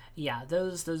 Yeah,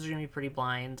 those are going to be pretty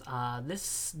blind.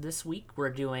 This week, we're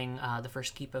doing the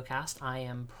first Kipo cast. I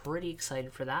am pretty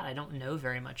excited for that. I don't know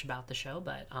very much about the show,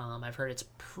 but I've heard it's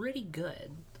pretty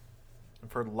good.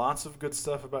 I've heard lots of good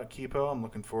stuff about Kipo. I'm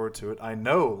looking forward to it. I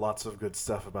know lots of good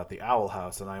stuff about the Owl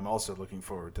House, and I'm also looking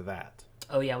forward to that.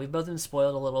 Oh yeah, we've both been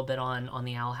spoiled a little bit on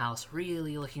the Owl House.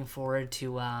 Really looking forward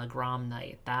to Grom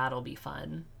Night. That'll be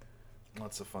fun.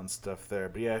 Lots of fun stuff there.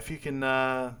 But yeah, if you can,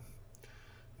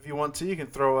 if you want to, you can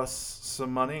throw us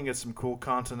some money and get some cool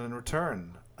content in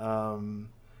return.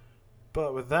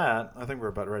 But with that, I think we're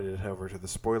about ready to head over to the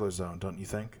spoiler zone, don't you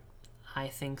think? I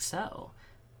think so.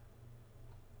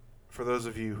 For those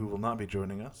of you who will not be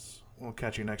joining us, we'll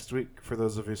catch you next week. For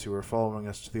those of us who are following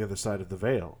us to the other side of the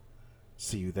veil,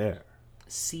 see you there.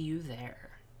 See you there.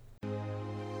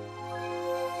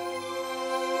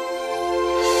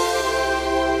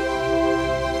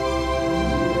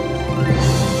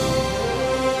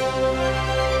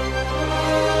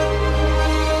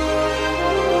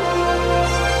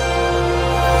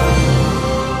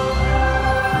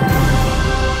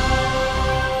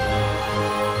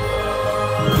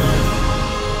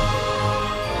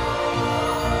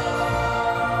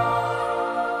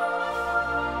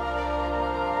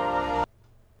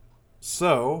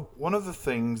 So, one of the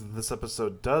things that this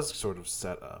episode does sort of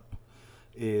set up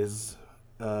is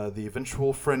the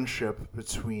eventual friendship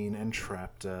between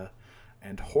Entrapta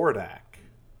and Hordak.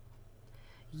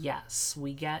 Yes,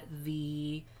 we get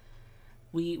the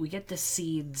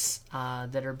seeds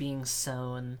that are being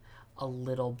sown a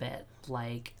little bit.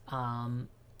 Hordak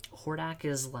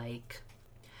is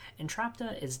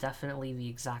Entrapta is definitely the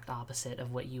exact opposite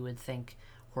of what you would think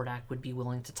Hordak would be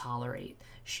willing to tolerate.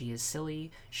 She is silly.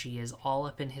 She is all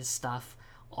up in his stuff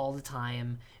all the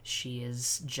time. She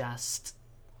is just,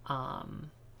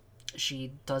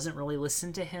 she doesn't really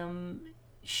listen to him.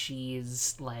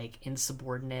 She's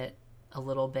insubordinate a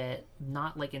little bit,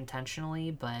 not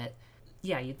intentionally, but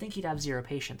yeah, you'd think he'd have zero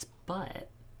patience, but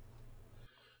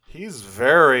he's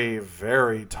very,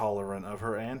 very tolerant of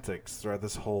her antics throughout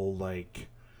this whole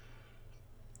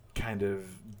kind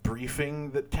of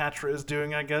briefing that Catra is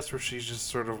doing, I guess, where she's just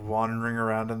sort of wandering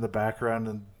around in the background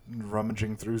and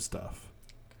rummaging through stuff.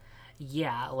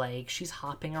 Yeah, she's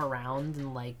hopping around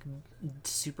and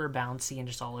super bouncy and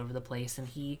just all over the place, and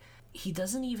he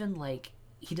doesn't even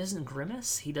he doesn't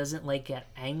grimace, he doesn't get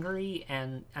angry,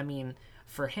 and I mean,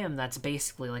 for him, that's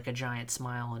basically like a giant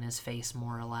smile on his face,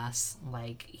 more or less.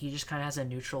 Like, he just kind of has a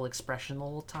neutral expression the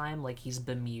whole time, like he's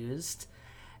bemused.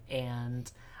 And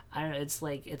I don't know, it's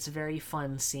like, it's very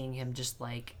fun seeing him just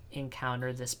like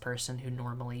encounter this person who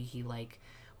normally he like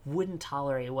wouldn't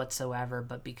tolerate whatsoever,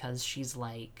 but because she's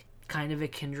like kind of a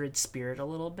kindred spirit a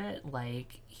little bit,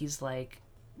 like he's like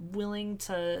willing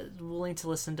to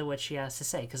listen to what she has to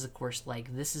say, because of course,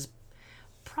 like, this is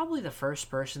probably the first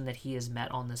person that he has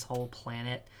met on this whole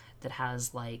planet that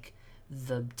has like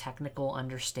the technical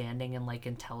understanding and like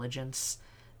intelligence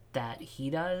that he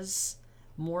does,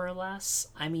 more or less.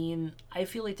 I mean, I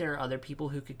feel like there are other people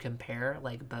who could compare,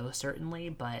 like Bo certainly,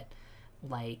 but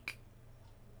like,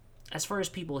 as far as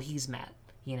people he's met,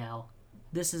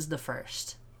 this is the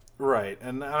first. Right,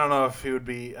 and I don't know if he would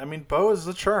be. I mean, Bo is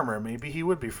a charmer. Maybe he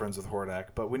would be friends with Hordak,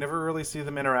 but we never really see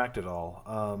them interact at all.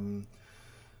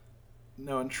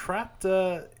 No, and Trapped,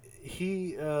 Hordak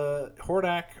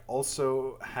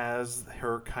also has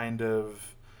her kind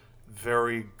of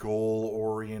very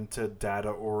goal-oriented,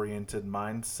 data-oriented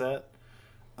mindset.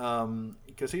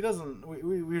 Because he doesn't.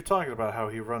 We were talking about how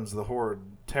he runs the Horde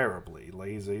terribly. Like,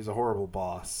 he's a horrible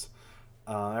boss.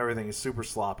 Everything is super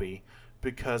sloppy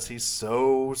because he's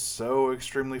so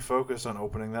extremely focused on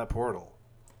opening that portal.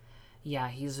 Yeah,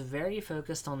 he's very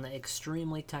focused on the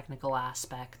extremely technical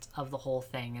aspect of the whole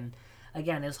thing, and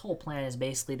again, his whole plan is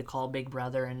basically to call Big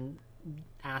Brother and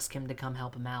ask him to come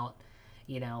help him out.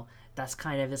 That's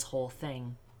kind of his whole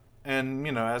thing. And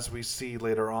as we see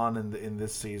later on in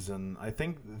this season, I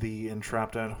think the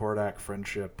Entrapta and Hordak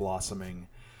friendship blossoming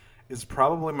is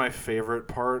probably my favorite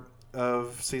part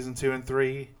of season 2 and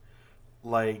 3.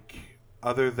 Like,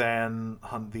 other than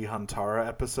the Huntara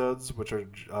episodes, which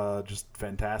are just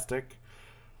fantastic,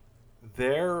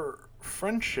 their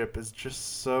friendship is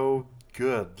just so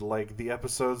good. Like, the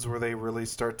episodes where they really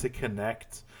start to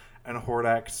connect and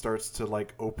Hordak starts to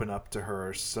like open up to her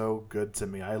are so good to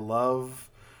me. I love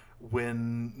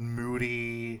when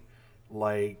moody,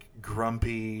 like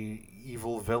grumpy,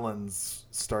 evil villains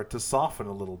start to soften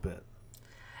a little bit.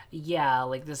 Yeah,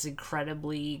 like this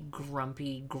incredibly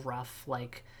grumpy, gruff,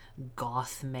 like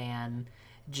goth man,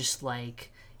 just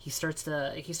like he starts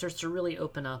to really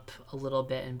open up a little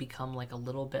bit and become like a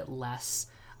little bit less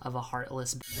of a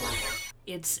heartless.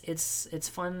 It's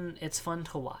fun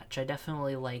to watch. I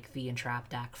definitely like the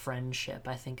Entraptac friendship.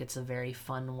 I think it's a very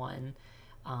fun one.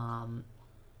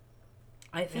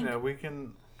 I think we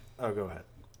can. Oh, go ahead.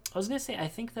 I was gonna say, I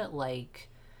think that like,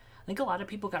 I think a lot of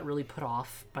people got really put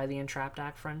off by the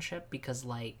Entraptac friendship because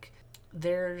like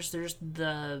there's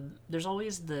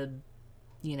always the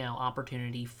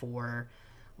opportunity for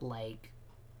like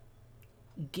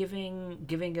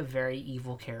giving a very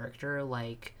evil character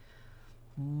like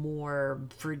more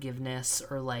forgiveness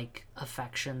or like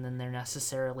affection than they're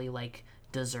necessarily like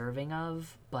deserving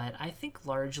of. But I think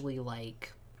largely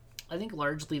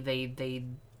they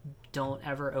don't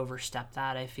ever overstep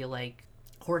that. I feel like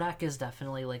Hordak is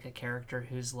definitely like a character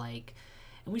who's like,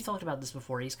 and we've talked about this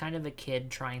before, he's kind of a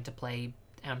kid trying to play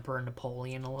Emperor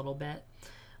Napoleon a little bit.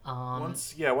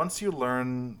 Once you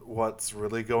learn what's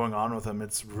really going on with him,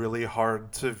 it's really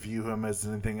hard to view him as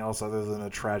anything else other than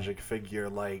a tragic figure.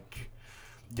 Like,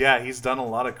 yeah, he's done a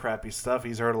lot of crappy stuff.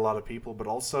 He's hurt a lot of people, but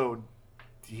also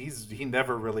he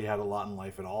never really had a lot in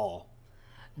life at all.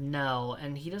 No,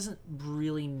 and he doesn't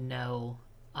really know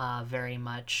very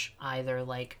much either.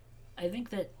 Like, I think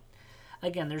that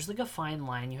again, there's like a fine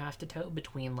line you have to toe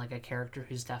between like a character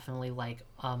who's definitely like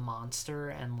a monster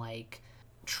and like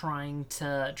trying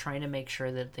to make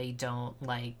sure that they don't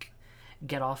like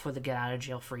get off with a get out of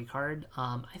jail free card.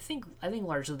 I think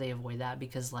largely they avoid that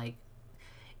because like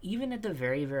even at the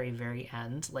very very very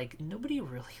end, like nobody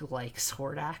really likes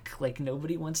Hordak. Like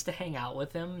nobody wants to hang out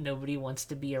with him. Nobody wants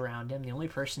to be around him. The only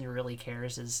person who really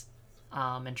cares is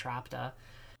Entrapta.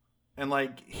 And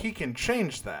like he can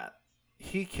change that.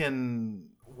 He can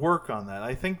work on that.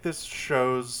 I think this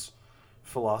shows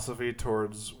philosophy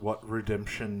towards what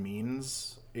redemption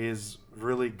means is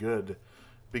really good,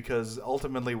 because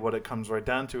ultimately what it comes right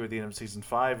down to at the end of season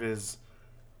 5 is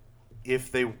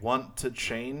if they want to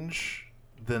change,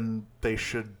 then they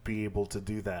should be able to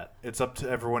do that. It's up to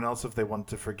everyone else if they want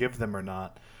to forgive them or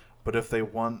not, but if they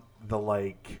want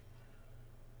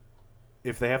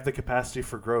if they have the capacity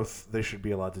for growth, they should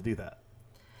be allowed to do that.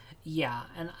 Yeah,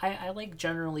 and I like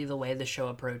generally the way the show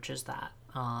approaches that.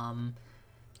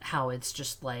 How it's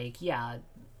just like, yeah,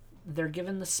 they're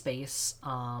given the space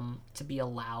to be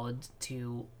allowed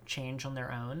to change on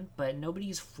their own, but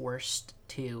nobody's forced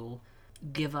to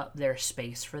give up their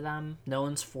space for them. No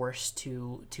one's forced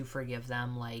to forgive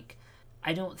them. Like,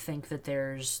 I don't think that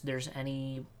there's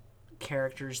any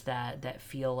characters that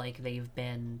feel like they've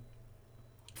been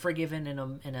forgiven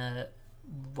in a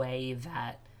way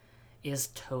that is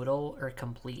total or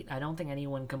complete. I don't think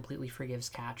anyone completely forgives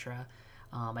Catra.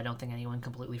 I don't think anyone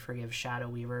completely forgives Shadow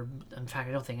Weaver. In fact,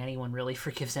 I don't think anyone really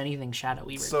forgives anything Shadow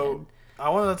Weaver did. I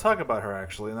wanted to talk about her,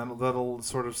 actually, and that'll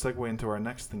sort of segue into our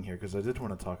next thing here, because I did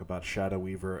want to talk about Shadow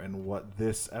Weaver and what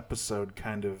this episode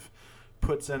kind of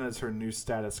puts in as her new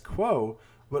status quo.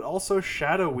 But also,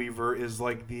 Shadow Weaver is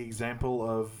like the example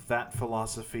of that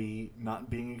philosophy not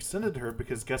being extended to her,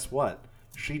 because guess what?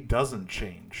 She doesn't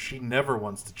change. She never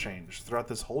wants to change. Throughout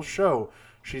this whole show,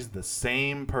 she's the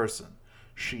same person.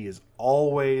 She is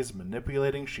always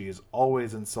manipulating. She is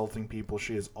always insulting people.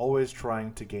 She is always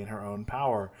trying to gain her own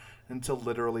power until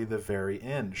literally the very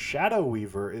end. Shadow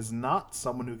Weaver is not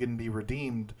someone who can be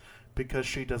redeemed because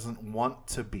she doesn't want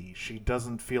to be. She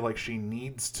doesn't feel like she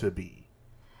needs to be.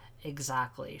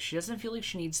 Exactly. She doesn't feel like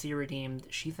she needs to be redeemed.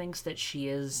 She thinks that she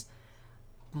is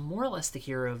more or less the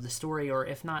hero of the story, or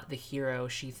if not the hero,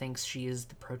 she thinks she is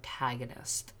the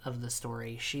protagonist of the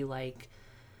story. She, like,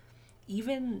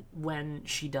 even when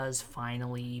she does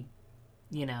finally,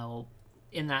 you know,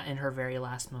 in her very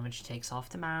last moment, she takes off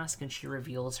the mask and she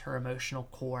reveals her emotional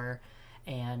core,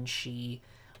 and she,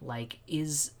 like,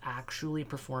 is actually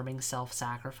performing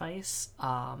self-sacrifice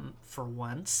for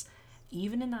once.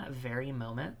 Even in that very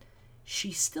moment,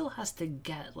 she still has to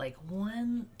get, like,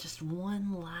 one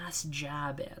last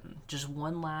jab in. Just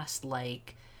one last,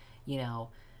 like, you're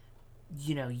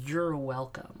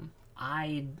welcome.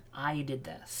 I did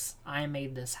this. I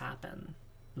made this happen.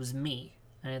 It was me.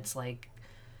 And it's like,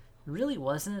 it really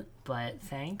wasn't, but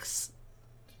thanks.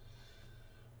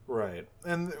 Right.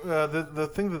 And the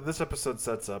thing that this episode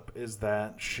sets up is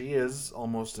that she is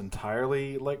almost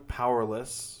entirely, like,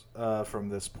 powerless from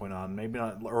this point on. Maybe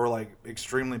not, or, like,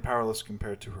 extremely powerless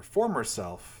compared to her former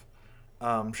self.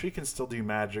 She can still do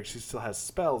magic. She still has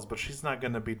spells, but she's not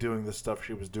going to be doing the stuff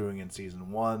she was doing in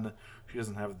Season 1. She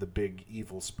doesn't have the big,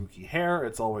 evil, spooky hair.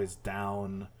 It's always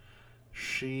down.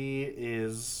 She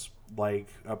is, like,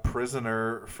 a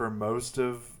prisoner for most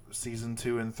of Season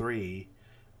 2 and 3.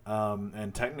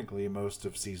 And technically most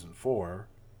of Season 4.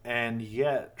 And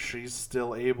yet, she's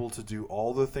still able to do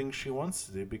all the things she wants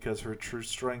to do because her true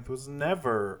strength was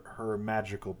never her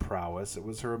magical prowess. It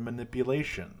was her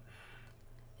manipulation.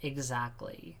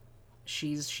 Exactly.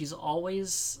 She's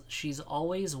always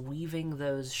weaving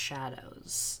those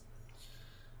shadows.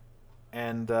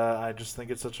 And I just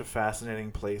think it's such a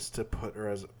fascinating place to put her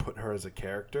as a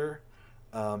character,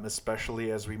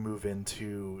 especially as we move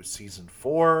into Season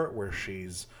 4, where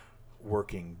she's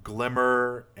working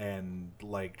Glimmer and,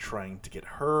 like, trying to get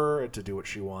her to do what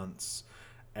she wants,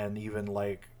 and even,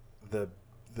 like, the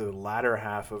latter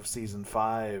half of Season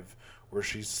 5, where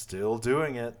she's still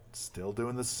doing it, still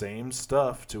doing the same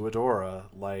stuff to Adora.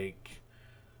 Like,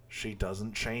 she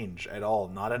doesn't change at all,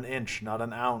 not an inch, not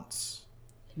an ounce.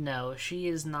 No, she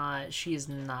is not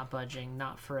budging,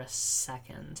 not for a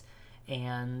second.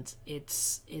 And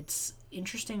it's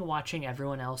interesting watching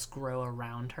everyone else grow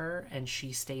around her, and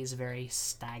she stays very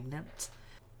stagnant.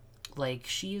 Like,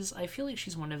 I feel like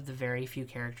she's one of the very few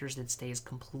characters that stays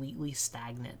completely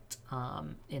stagnant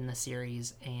in the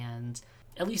series, and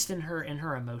at least in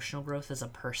her emotional growth as a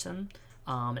person.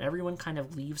 Everyone kind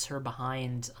of leaves her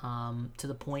behind to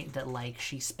the point that, like,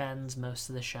 she spends most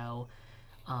of the show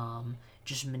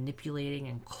just manipulating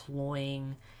and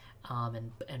cloying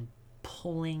and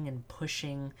pulling and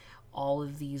pushing all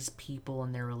of these people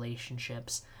and their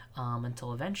relationships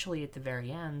until eventually at the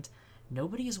very end,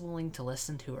 nobody's willing to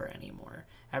listen to her anymore.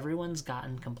 Everyone's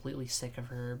gotten completely sick of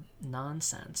her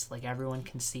nonsense. Like, everyone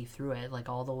can see through it, like,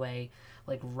 all the way,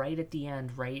 like, right at the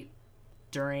end, right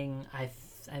during, I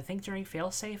think during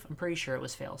Failsafe, I'm pretty sure it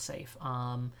was Failsafe,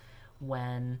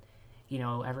 when,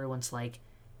 everyone's like,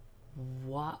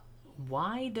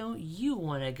 why don't you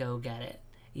want to go get it?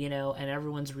 And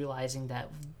everyone's realizing that,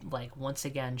 like, once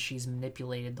again, she's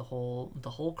manipulated the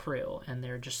whole crew, and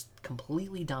they're just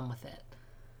completely done with it.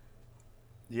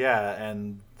 Yeah,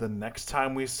 and the next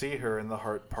time we see her in the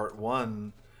Heart Part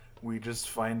 1, we just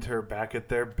find her back at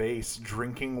their base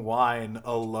drinking wine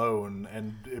alone,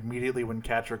 and immediately when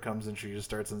Catra comes in, she just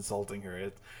starts insulting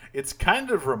her. It's kind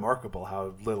of remarkable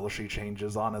how little she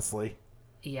changes, honestly.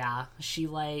 Yeah, she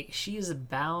is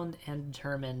bound and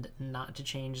determined not to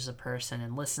change as a person.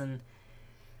 And listen,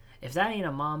 if that ain't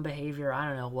a mom behavior, I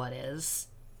don't know what is.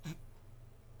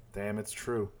 Damn, it's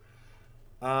true.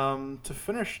 To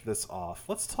finish this off,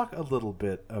 let's talk a little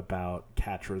bit about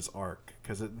Catra's arc,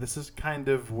 because this is kind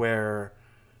of where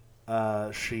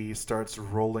she starts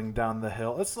rolling down the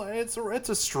hill. It's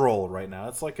a stroll right now.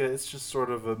 It's just sort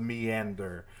of a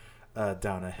meander.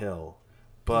 down a hill. Yeah.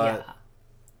 But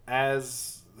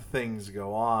as things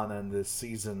go on in this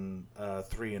season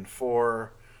 3 and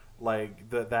 4, like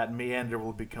that meander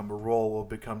will become a roll, will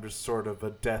become just sort of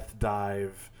a death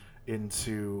dive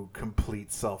into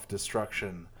complete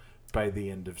self-destruction by the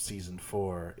end of season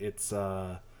 4. It's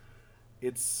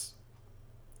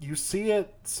you see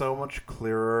it so much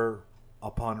clearer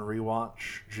upon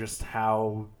rewatch just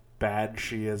how bad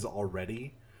she is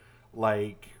already.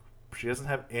 Like, she doesn't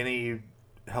have any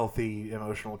healthy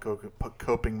emotional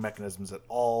coping mechanisms at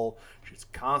all. She's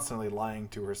constantly lying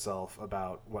to herself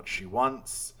about what she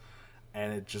wants,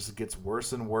 and it just gets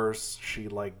worse and worse. She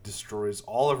like destroys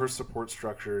all of her support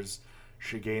structures.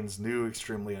 She gains new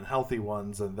extremely unhealthy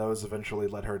ones, and those eventually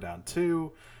let her down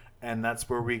too. And that's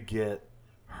where we get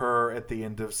her at the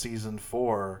end of season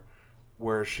 4,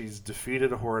 where she's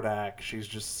defeated Hordak. She's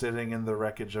just sitting in the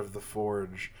wreckage of the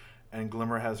forge, and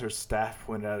Glimmer has her staff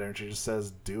pointed at her, and she just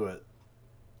says, "Do it.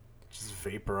 Just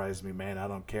vaporize me, man. I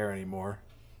don't care anymore."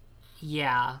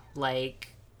 Yeah,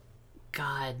 like,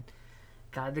 God,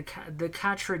 the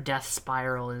Catra death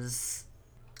spiral is,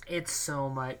 it's so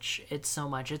much. It's so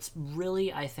much. It's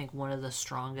really, I think, one of the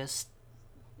strongest,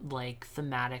 like,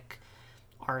 thematic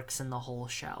arcs in the whole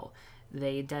show.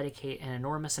 They dedicate an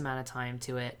enormous amount of time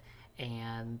to it,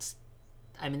 and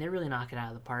I mean, they really knock it out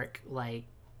of the park. Like,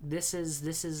 this is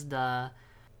the,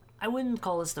 I wouldn't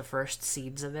call this the first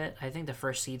seeds of it. I think the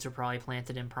first seeds were probably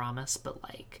planted in Promise, but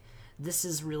like, this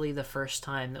is really the first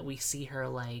time that we see her,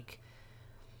 like,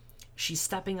 she's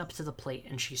stepping up to the plate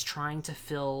and she's trying to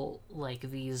fill like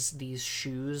these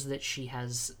shoes that she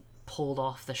has pulled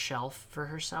off the shelf for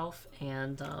herself,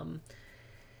 and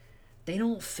they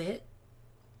don't fit.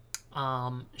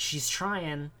 She's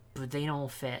trying, but they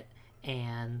don't fit,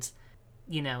 and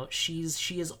you know, she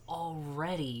is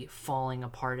already falling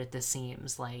apart at the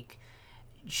seams. Like,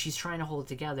 she's trying to hold it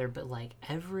together, but like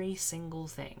every single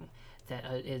thing that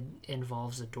it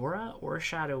involves Adora or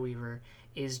Shadow Weaver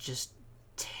is just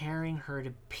tearing her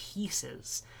to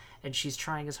pieces, and she's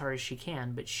trying as hard as she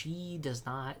can, but she does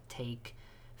not take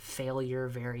failure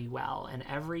very well. And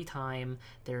every time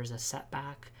there's a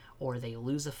setback or they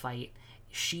lose a fight,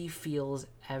 she feels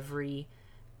every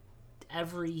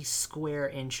square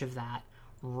inch of that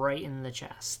right in the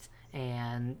chest.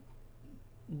 And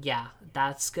yeah,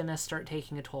 that's gonna start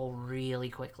taking a toll really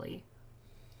quickly.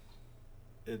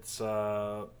 It's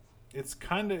almost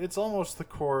the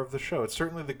core of the show. It's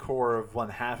certainly the core of one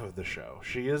half of the show.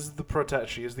 She is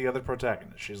the other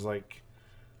protagonist. She's like,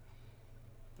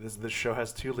 this show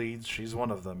has two leads. She's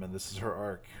one of them, and this is her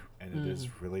arc, and it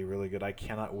is really, really good. I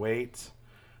cannot wait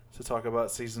to talk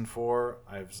about season 4.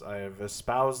 I've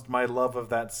espoused my love of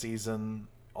that season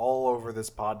all over this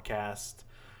podcast.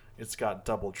 It's got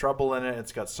Double Trouble in it.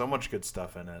 It's got so much good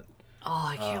stuff in it. Oh,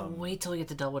 I can't wait till we get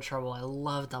to Double Trouble. I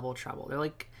love Double Trouble. They're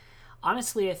like,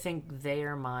 honestly, I think they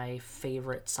are my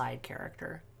favorite side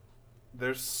character.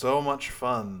 They're so much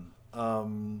fun.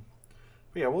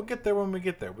 But yeah, we'll get there when we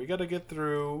get there. We got to get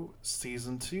through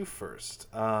season 2 first.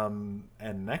 And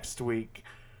next week,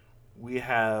 we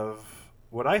have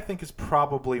what I think is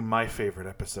probably my favorite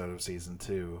episode of season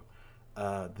 2,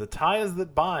 The Ties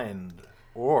That Bind,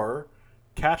 or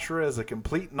Catra is a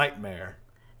Complete Nightmare.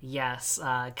 Yes,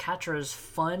 Catra's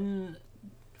fun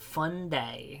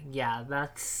day. Yeah,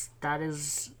 that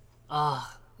is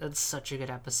that's such a good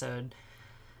episode.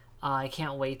 I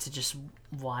can't wait to just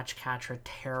watch Catra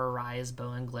terrorize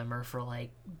Bo and Glimmer for like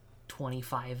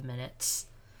 25 minutes.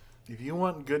 If you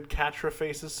want good Catra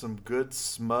faces, some good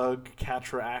smug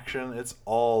Catra action, it's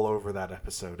all over that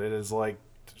episode. It is like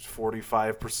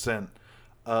 45%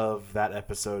 of that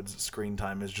episode's screen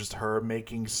time is just her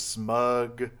making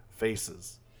smug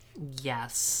faces.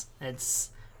 Yes,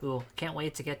 can't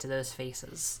wait to get to those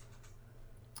faces.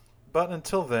 But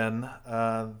until then,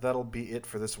 that'll be it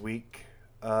for this week.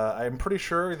 I'm pretty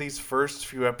sure these first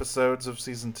few episodes of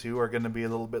season 2 are going to be a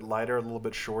little bit lighter, a little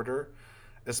bit shorter,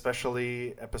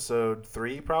 especially episode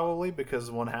 3 probably, because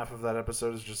one half of that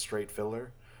episode is just straight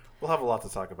filler. We'll have a lot to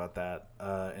talk about that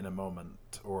in a moment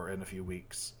or in a few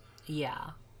weeks.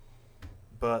 Yeah.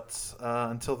 But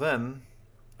until then,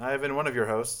 I've been one of your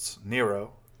hosts,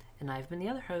 Nero. And I've been the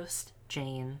other host,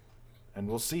 Jane. And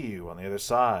we'll see you on the other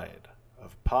side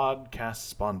of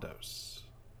Podcast Spondos.